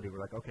humility, were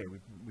like, okay,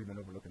 we've been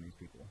overlooking these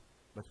people.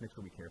 Let's make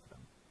sure we care for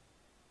them.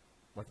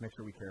 Let's make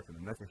sure we care for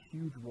them. That's a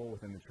huge role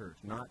within the church,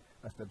 not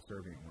a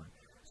subservient one.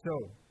 So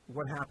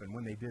what happened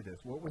when they did this?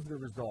 What was the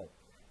result?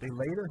 They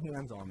laid their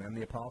hands on them,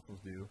 the apostles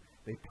do.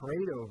 They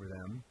prayed over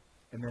them,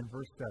 and then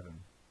verse 7.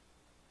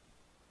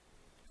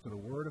 So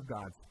the word of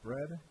God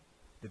spread,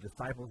 the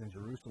disciples in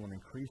Jerusalem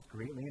increased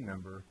greatly in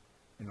number,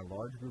 and a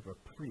large group of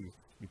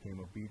priests became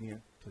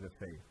obedient to the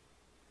faith.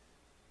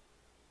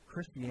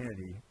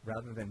 Christianity,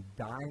 rather than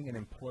dying and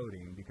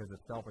imploding because of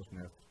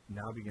selfishness,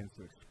 now begins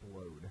to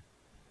explode.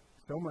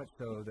 So much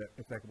so that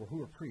it's like, well,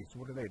 who are priests?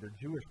 What are they? They're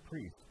Jewish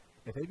priests.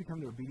 If they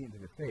become obedient to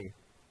the faith,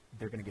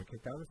 they're going to get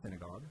kicked out of the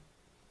synagogue.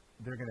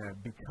 They're going to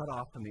be cut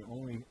off from the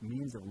only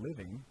means of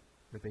living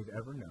that they've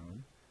ever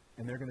known,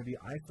 and they're going to be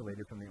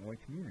isolated from the only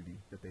community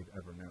that they've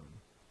ever known.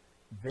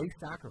 They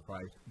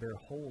sacrificed their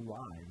whole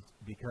lives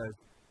because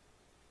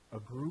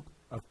a group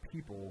of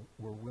people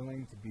were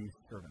willing to be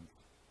servants.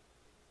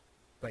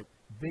 Like,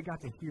 they got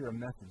to hear a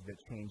message that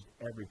changed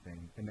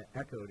everything and that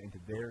echoed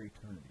into their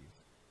eternities.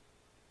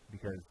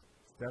 Because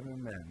 7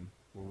 men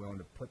were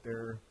willing to put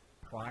their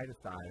pride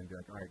aside and be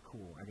like, all right,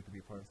 cool, I get to be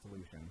a part of the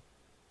solution.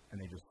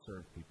 And they just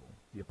served people.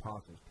 The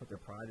apostles put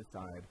their pride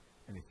aside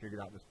and they figured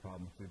out this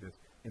problem through this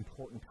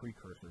important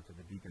precursor to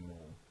the deacon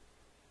role.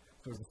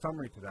 So as a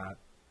summary to that,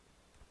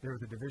 there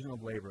was a division of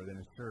labor that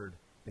ensured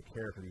the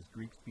care for these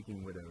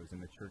Greek-speaking widows in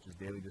the church's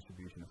daily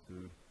distribution of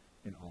food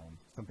and alms.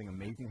 Something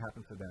amazing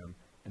happened for them,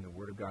 and the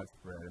word of God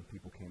spread, and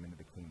people came into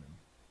the kingdom.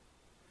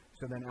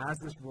 So then as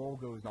this role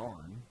goes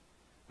on,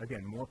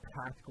 again, more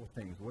practical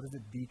things. What does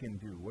a deacon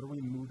do? What are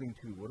we moving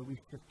to? What are we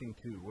shifting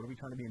to? What are we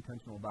trying to be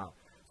intentional about?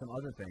 Some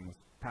other things.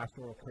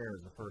 Pastoral care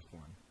is the first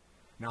one.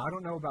 Now, I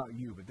don't know about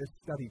you, but this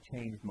study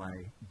changed my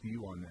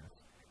view on this.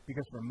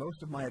 Because for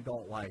most of my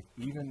adult life,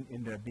 even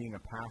into being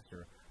a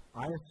pastor,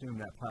 I assumed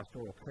that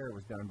pastoral care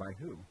was done by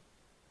who?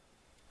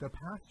 The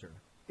pastor.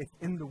 It's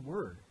in the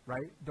Word,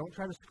 right? Don't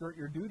try to skirt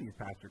your duties,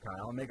 Pastor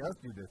Kyle, and make us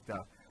do this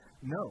stuff.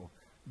 No.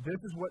 This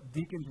is what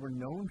deacons were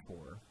known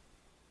for.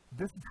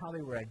 This is how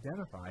they were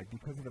identified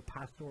because of the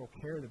pastoral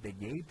care that they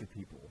gave to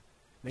people.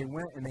 They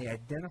went and they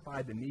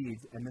identified the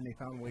needs, and then they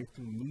found ways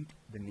to meet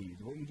the needs.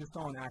 What you just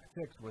saw in Acts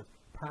 6 was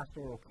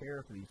pastoral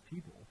care for these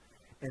people.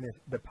 And if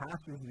the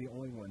pastors are the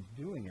only ones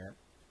doing it,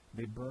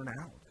 they burn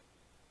out.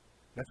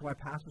 That's why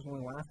pastors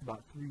only last about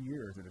 3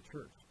 years at a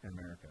church in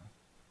America.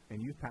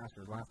 And youth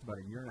pastors last about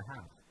 1.5 years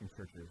in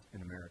churches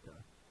in America.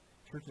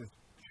 Churches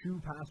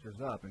chew pastors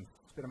up and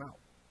spit them out,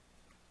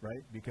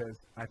 right? Because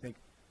I think,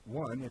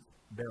 one, it's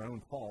their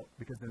own fault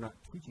because they're not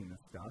teaching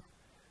this stuff,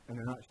 and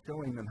they're not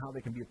showing them how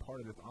they can be a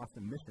part of this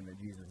awesome mission that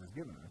Jesus has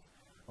given us.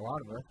 A lot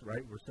of us,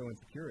 right, we're so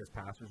insecure as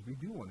pastors, we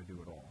do want to do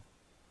it all,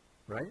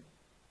 right?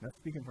 That's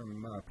speaking from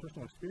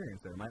personal experience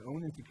there. My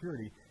own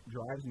insecurity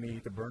drives me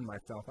to burn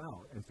myself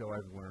out. And so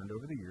I've learned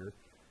over the years,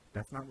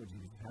 that's not what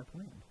Jesus had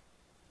planned.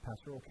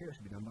 Pastoral care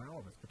should be done by all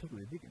of us,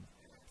 particularly deacons.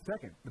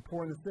 Second, the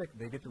poor and the sick,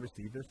 they get to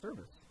receive their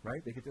service, right?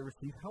 They get to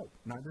receive help,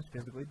 not just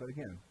physically, but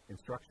again,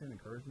 instruction,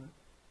 encouragement.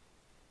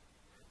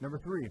 Number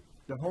 3,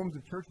 the homes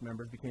of church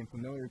members became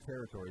familiar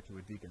territory to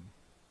a deacon,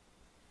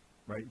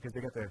 right? Because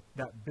they got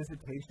that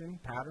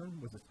visitation pattern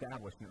was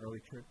established in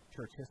early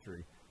church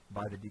history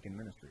by the deacon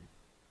ministry.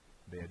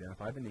 They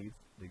identify the needs,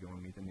 they go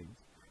and meet the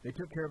needs. They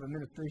took care of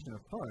administration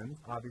of funds,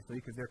 obviously,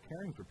 because they're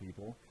caring for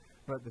people.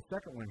 But the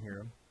second one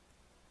here,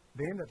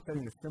 they end up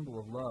setting the symbol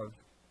of love,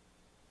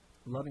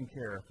 loving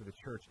care for the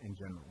church in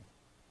general.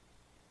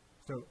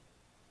 So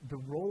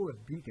the role of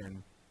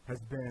deacon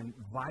has been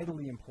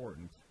vitally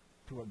important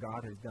to what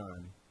God has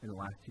done in the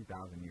last 2,000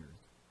 years.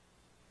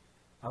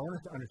 I want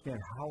us to understand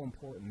how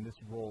important this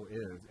role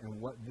is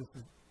and what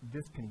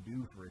this can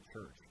do for a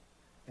church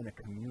and a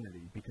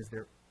community, because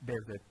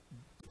there's a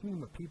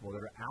team of people that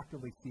are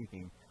actively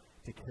seeking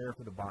to care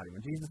for the body.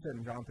 When Jesus said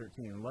in John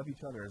 13, love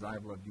each other as I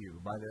have loved you,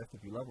 by this,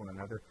 if you love one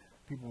another,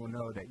 people will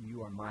know that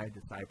you are my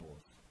disciples.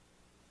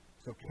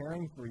 So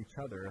caring for each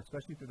other,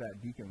 especially through that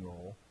deacon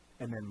role,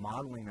 and then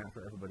modeling that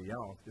for everybody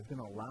else, is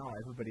going to allow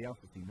everybody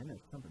else to see, man,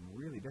 there's something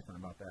really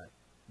different about that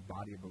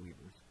body of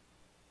believers.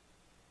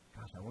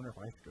 Gosh, I wonder if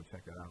I should go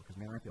check that out, because,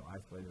 man, I feel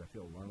isolated, I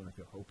feel alone, I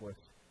feel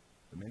hopeless.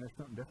 But, man, there's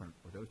something different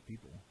with those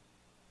people.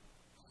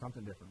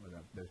 Something different with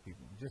those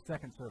people. Just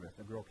second service,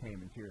 a girl came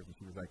in tears, and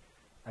she was like,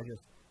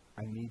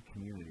 I need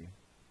community.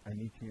 I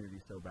need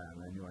community so bad,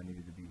 and I knew I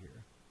needed to be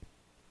here.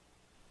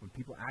 When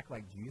people act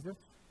like Jesus,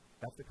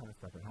 that's the kind of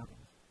stuff that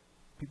happens.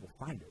 People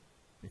find it.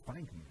 They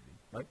find community,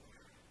 right?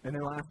 And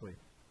then lastly,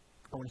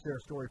 I want to share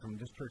a story from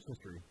just church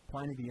history.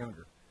 Pliny the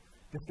Younger.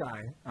 This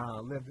guy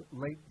lived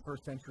late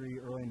 1st century,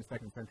 early in the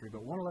 2nd century,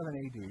 but 111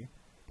 AD,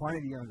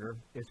 Pliny the Younger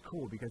is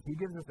cool because he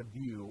gives us a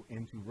view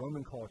into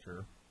Roman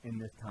culture in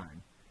this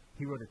time.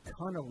 He wrote a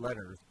ton of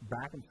letters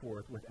back and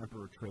forth with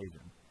Emperor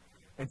Trajan.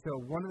 And so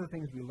one of the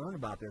things we learn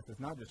about this is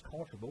not just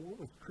culture, but what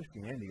was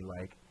Christianity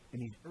like in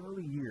these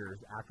early years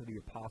after the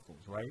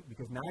apostles, right?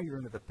 Because now you're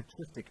into the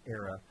patristic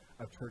era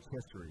of church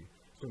history.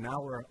 So now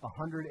we're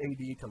 100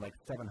 AD to like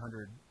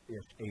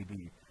 700-ish AD.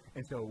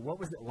 And so what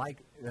was it like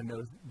in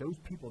those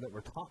people that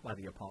were taught by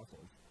the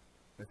apostles?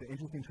 That's an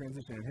interesting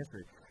transition in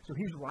history. So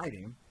he's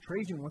writing,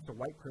 Trajan wants to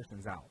wipe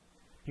Christians out.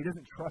 He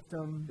doesn't trust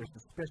them. They're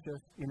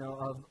suspicious,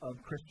 of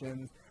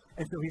Christians.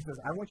 And so he says,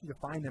 I want you to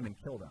find them and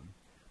kill them.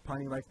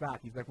 Pliny writes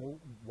back. He's like, well,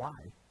 why?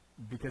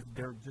 Because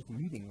they're just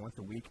meeting once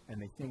a week, and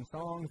they sing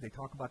songs. They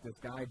talk about this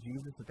guy,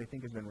 Jesus, that they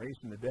think has been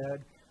raised from the dead,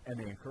 and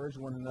they encourage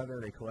one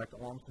another. They collect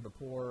alms to the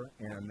poor,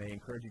 and they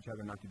encourage each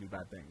other not to do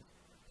bad things.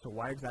 So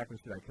why exactly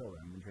should I kill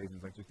them? And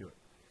Trajan's like, just do it.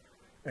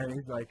 And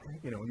he's like,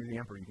 when you're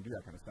the emperor, you can do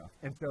that kind of stuff.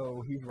 And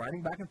so he's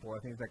writing back and forth,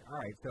 and he's like, all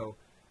right, so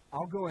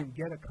I'll go and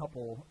get a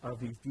couple of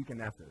these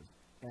deaconesses,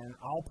 and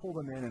I'll pull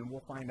them in, and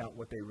we'll find out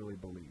what they really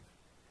believe.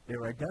 They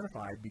were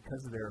identified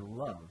because of their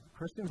love.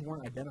 Christians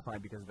weren't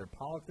identified because of their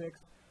politics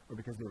or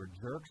because they were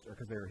jerks or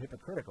because they were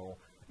hypocritical.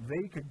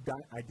 They could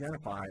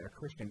identify a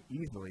Christian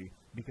easily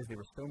because they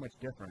were so much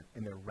different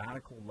in their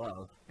radical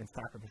love and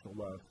sacrificial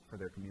love for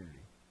their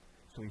community.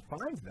 So he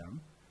finds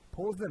them,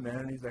 pulls them in,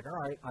 and he's like,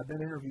 all right, I've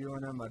been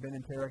interviewing them, I've been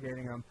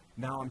interrogating them,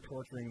 now I'm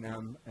torturing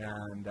them,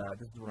 and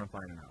this is what I'm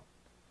finding out.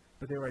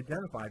 But they were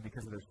identified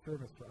because of their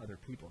service for other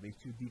people, these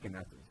two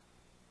deaconesses.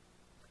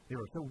 They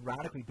were so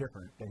radically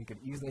different that he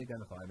could easily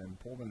identify them,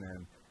 pull them in,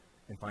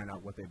 and find out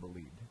what they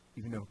believed,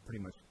 even though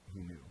pretty much he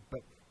knew.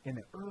 But in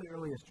the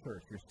earliest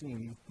church, you're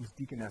seeing these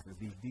deaconesses,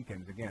 these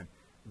deacons, again,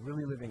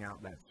 really living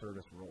out that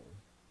service role.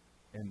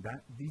 And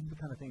these are the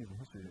kind of things in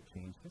history that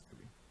change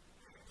history.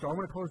 So I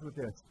want to close with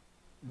this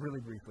really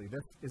briefly.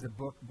 This is a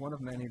book, one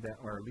of many that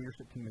our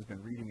leadership team has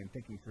been reading and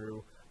thinking through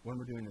when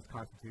we're doing this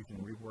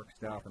Constitution rework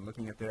stuff and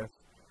looking at this.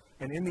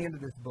 And in the end of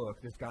this book,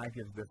 this guy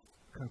gives this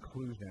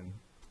conclusion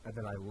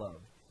that I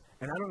love.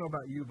 And I don't know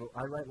about you, but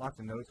I write lots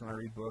of notes when I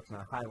read books and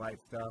I highlight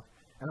stuff.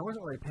 And I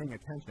wasn't really paying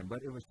attention, but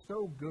it was so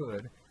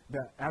good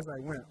that as I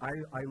went,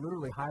 I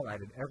literally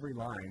highlighted every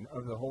line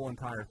of the whole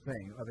entire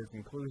thing of his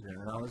conclusion.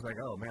 And I was like,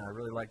 oh man, I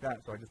really like that.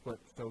 So I just put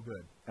so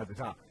good at the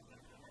top.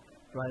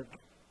 Right?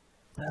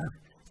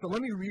 So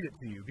let me read it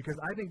to you because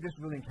I think this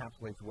really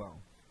encapsulates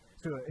well.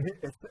 So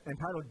it's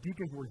entitled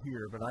Deacons Were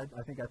Here, but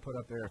I think I put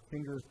up there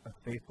Fingers of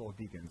Faithful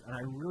Deacons. And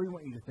I really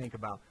want you to think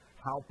about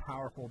how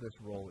powerful this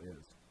role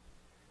is.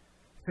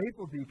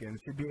 Faithful deacons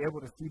should be able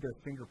to see their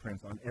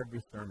fingerprints on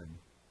every sermon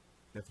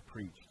that's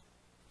preached.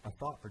 A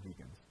thought for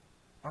deacons.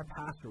 Our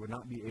pastor would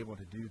not be able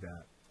to do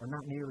that, or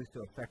not nearly so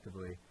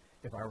effectively,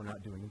 if I were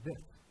not doing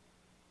this.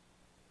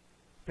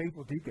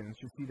 Faithful deacons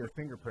should see their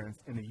fingerprints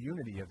in the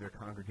unity of their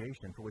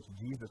congregation for which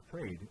Jesus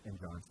prayed in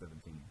John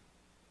 17.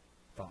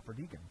 Thought for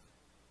deacons.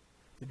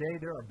 Today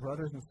there are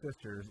brothers and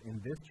sisters in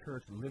this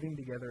church living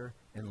together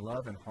in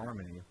love and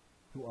harmony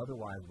who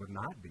otherwise would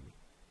not be.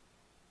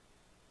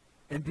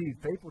 Indeed,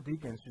 faithful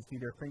deacons should see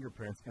their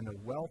fingerprints in the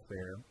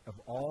welfare of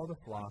all the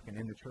flock and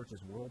in the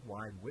church's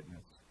worldwide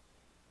witness.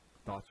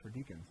 Thoughts for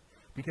deacons.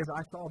 Because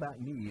I saw that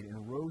need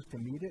and rose to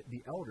meet it,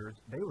 the elders,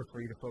 they were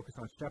free to focus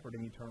on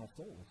shepherding eternal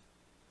souls.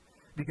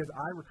 Because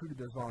I recruited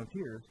those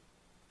volunteers,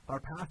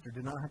 our pastor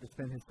did not have to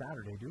spend his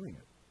Saturday doing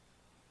it.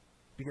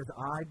 Because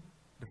I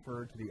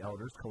deferred to the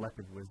elders'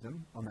 collective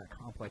wisdom on that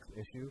complex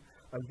issue,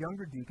 a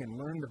younger deacon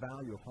learned the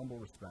value of humble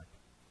respect.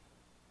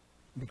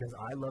 Because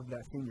I loved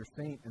that senior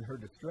saint in her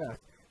distress,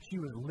 she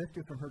was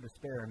lifted from her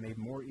despair and made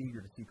more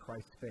eager to see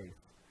Christ's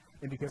face.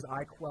 And because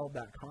I quelled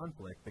that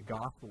conflict, the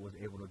gospel was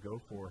able to go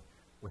forth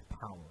with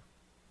power.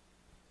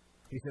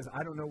 He says,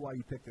 I don't know why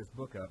you picked this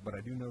book up, but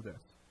I do know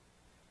this.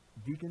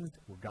 Deacons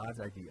were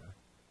God's idea.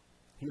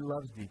 He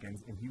loves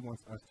deacons, and he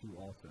wants us to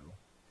also.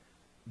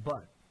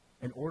 But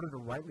in order to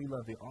rightly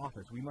love the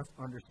office, we must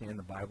understand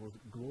the Bible's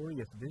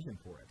glorious vision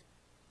for it.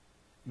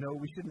 No,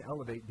 we shouldn't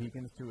elevate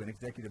deacons to an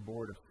executive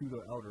board of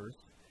pseudo-elders.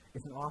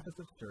 It's an office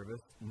of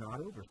service, not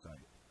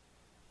oversight.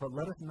 But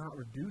let us not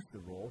reduce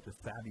the role to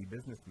savvy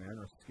businessmen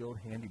or skilled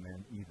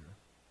handymen either.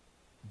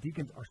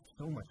 Deacons are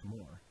so much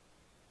more.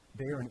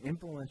 They are an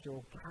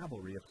influential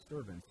cavalry of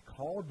servants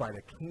called by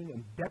the king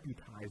and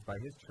deputized by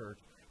his church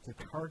to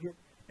target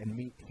and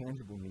meet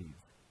tangible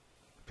needs,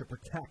 to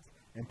protect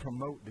and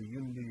promote the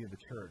unity of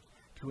the church,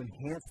 to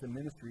enhance the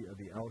ministry of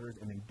the elders,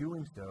 and in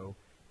doing so,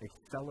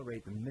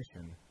 accelerate the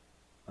mission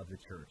of the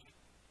church.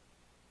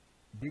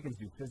 Deacons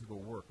do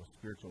physical work with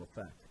spiritual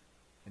effect,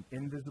 and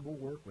invisible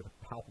work with a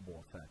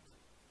palpable effect.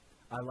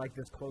 I like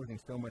this closing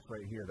so much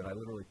right here that I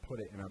literally put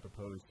it in our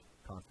proposed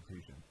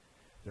Constitution.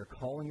 Their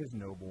calling is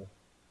noble,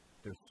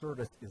 their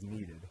service is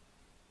needed,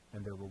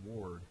 and their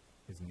reward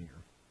is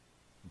near.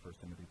 In 1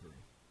 Timothy 3.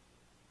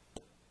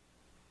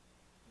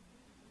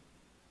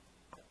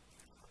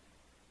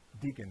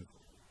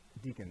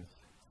 Deacons,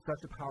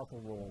 such a powerful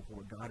role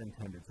for what God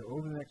intended. So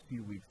over the next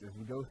few weeks, as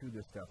we go through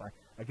this stuff,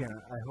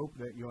 I hope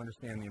that you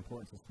understand the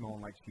importance of smelling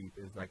like sheep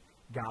is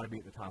got to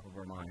be at the top of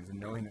our minds, and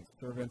knowing that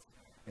servants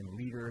and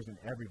leaders and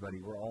everybody,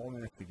 we're all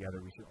in this together.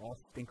 We should all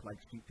stink like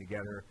sheep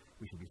together.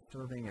 We should be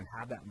serving and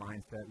have that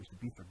mindset. We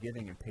should be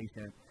forgiving and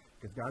patient,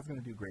 because God's going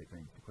to do great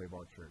things to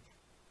Quaybog Church.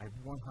 I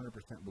 100%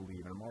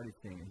 believe, and I'm already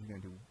seeing it, He's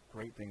going to do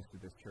great things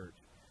through this church.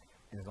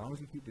 And as long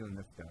as you keep doing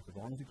this stuff, as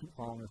long as you keep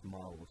following this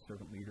model of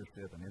servant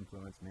leadership and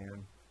influence,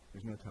 man,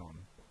 there's no telling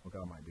what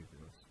God might do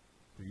through us,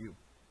 through you.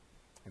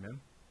 Amen?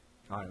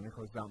 All right, let me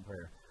close down in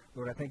prayer.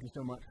 Lord, I thank you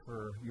so much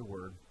for your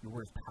word. Your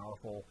word is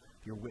powerful.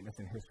 Your witness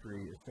in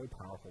history is so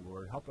powerful,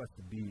 Lord. Help us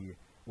to be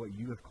what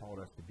you have called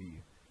us to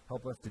be.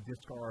 Help us to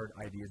discard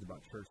ideas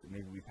about church that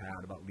maybe we've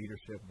had, about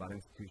leadership, about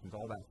institutions,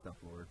 all that stuff,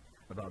 Lord,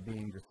 about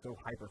being just so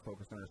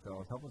hyper-focused on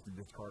ourselves. Help us to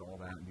discard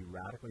all that and be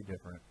radically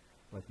different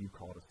like you've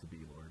called us to be,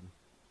 Lord.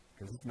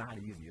 Because it's not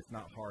easy. It's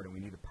not hard, and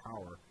we need the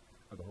power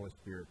of the Holy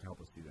Spirit to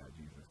help us do that,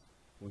 Jesus.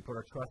 We put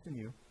our trust in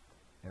you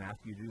and ask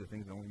you to do the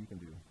things that only you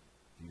can do,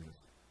 Jesus.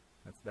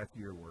 That's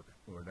your work,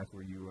 Lord. That's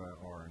where you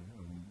are, and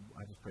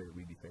I just pray that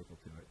we be faithful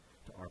to it,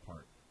 to our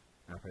part.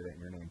 And I pray that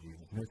in your name,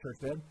 Jesus. And the church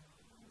said,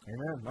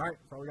 Amen. All right,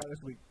 that's all we got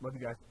this week. Love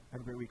you guys.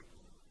 Have a great week.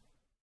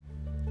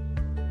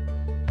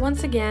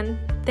 Once again,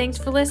 thanks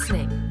for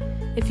listening.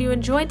 If you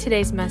enjoyed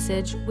today's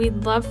message,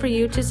 we'd love for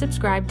you to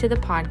subscribe to the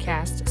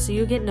podcast so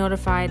you get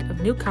notified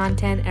of new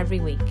content every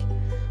week.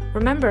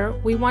 Remember,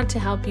 we want to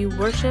help you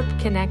worship,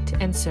 connect,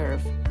 and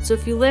serve. So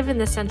if you live in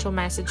the central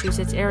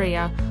Massachusetts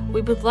area,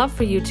 we would love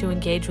for you to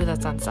engage with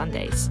us on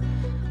Sundays.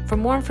 For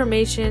more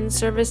information,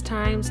 service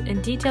times,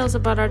 and details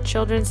about our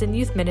children's and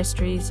youth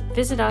ministries,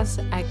 visit us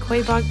at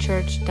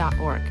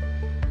quabogchurch.org.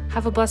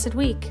 Have a blessed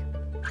week.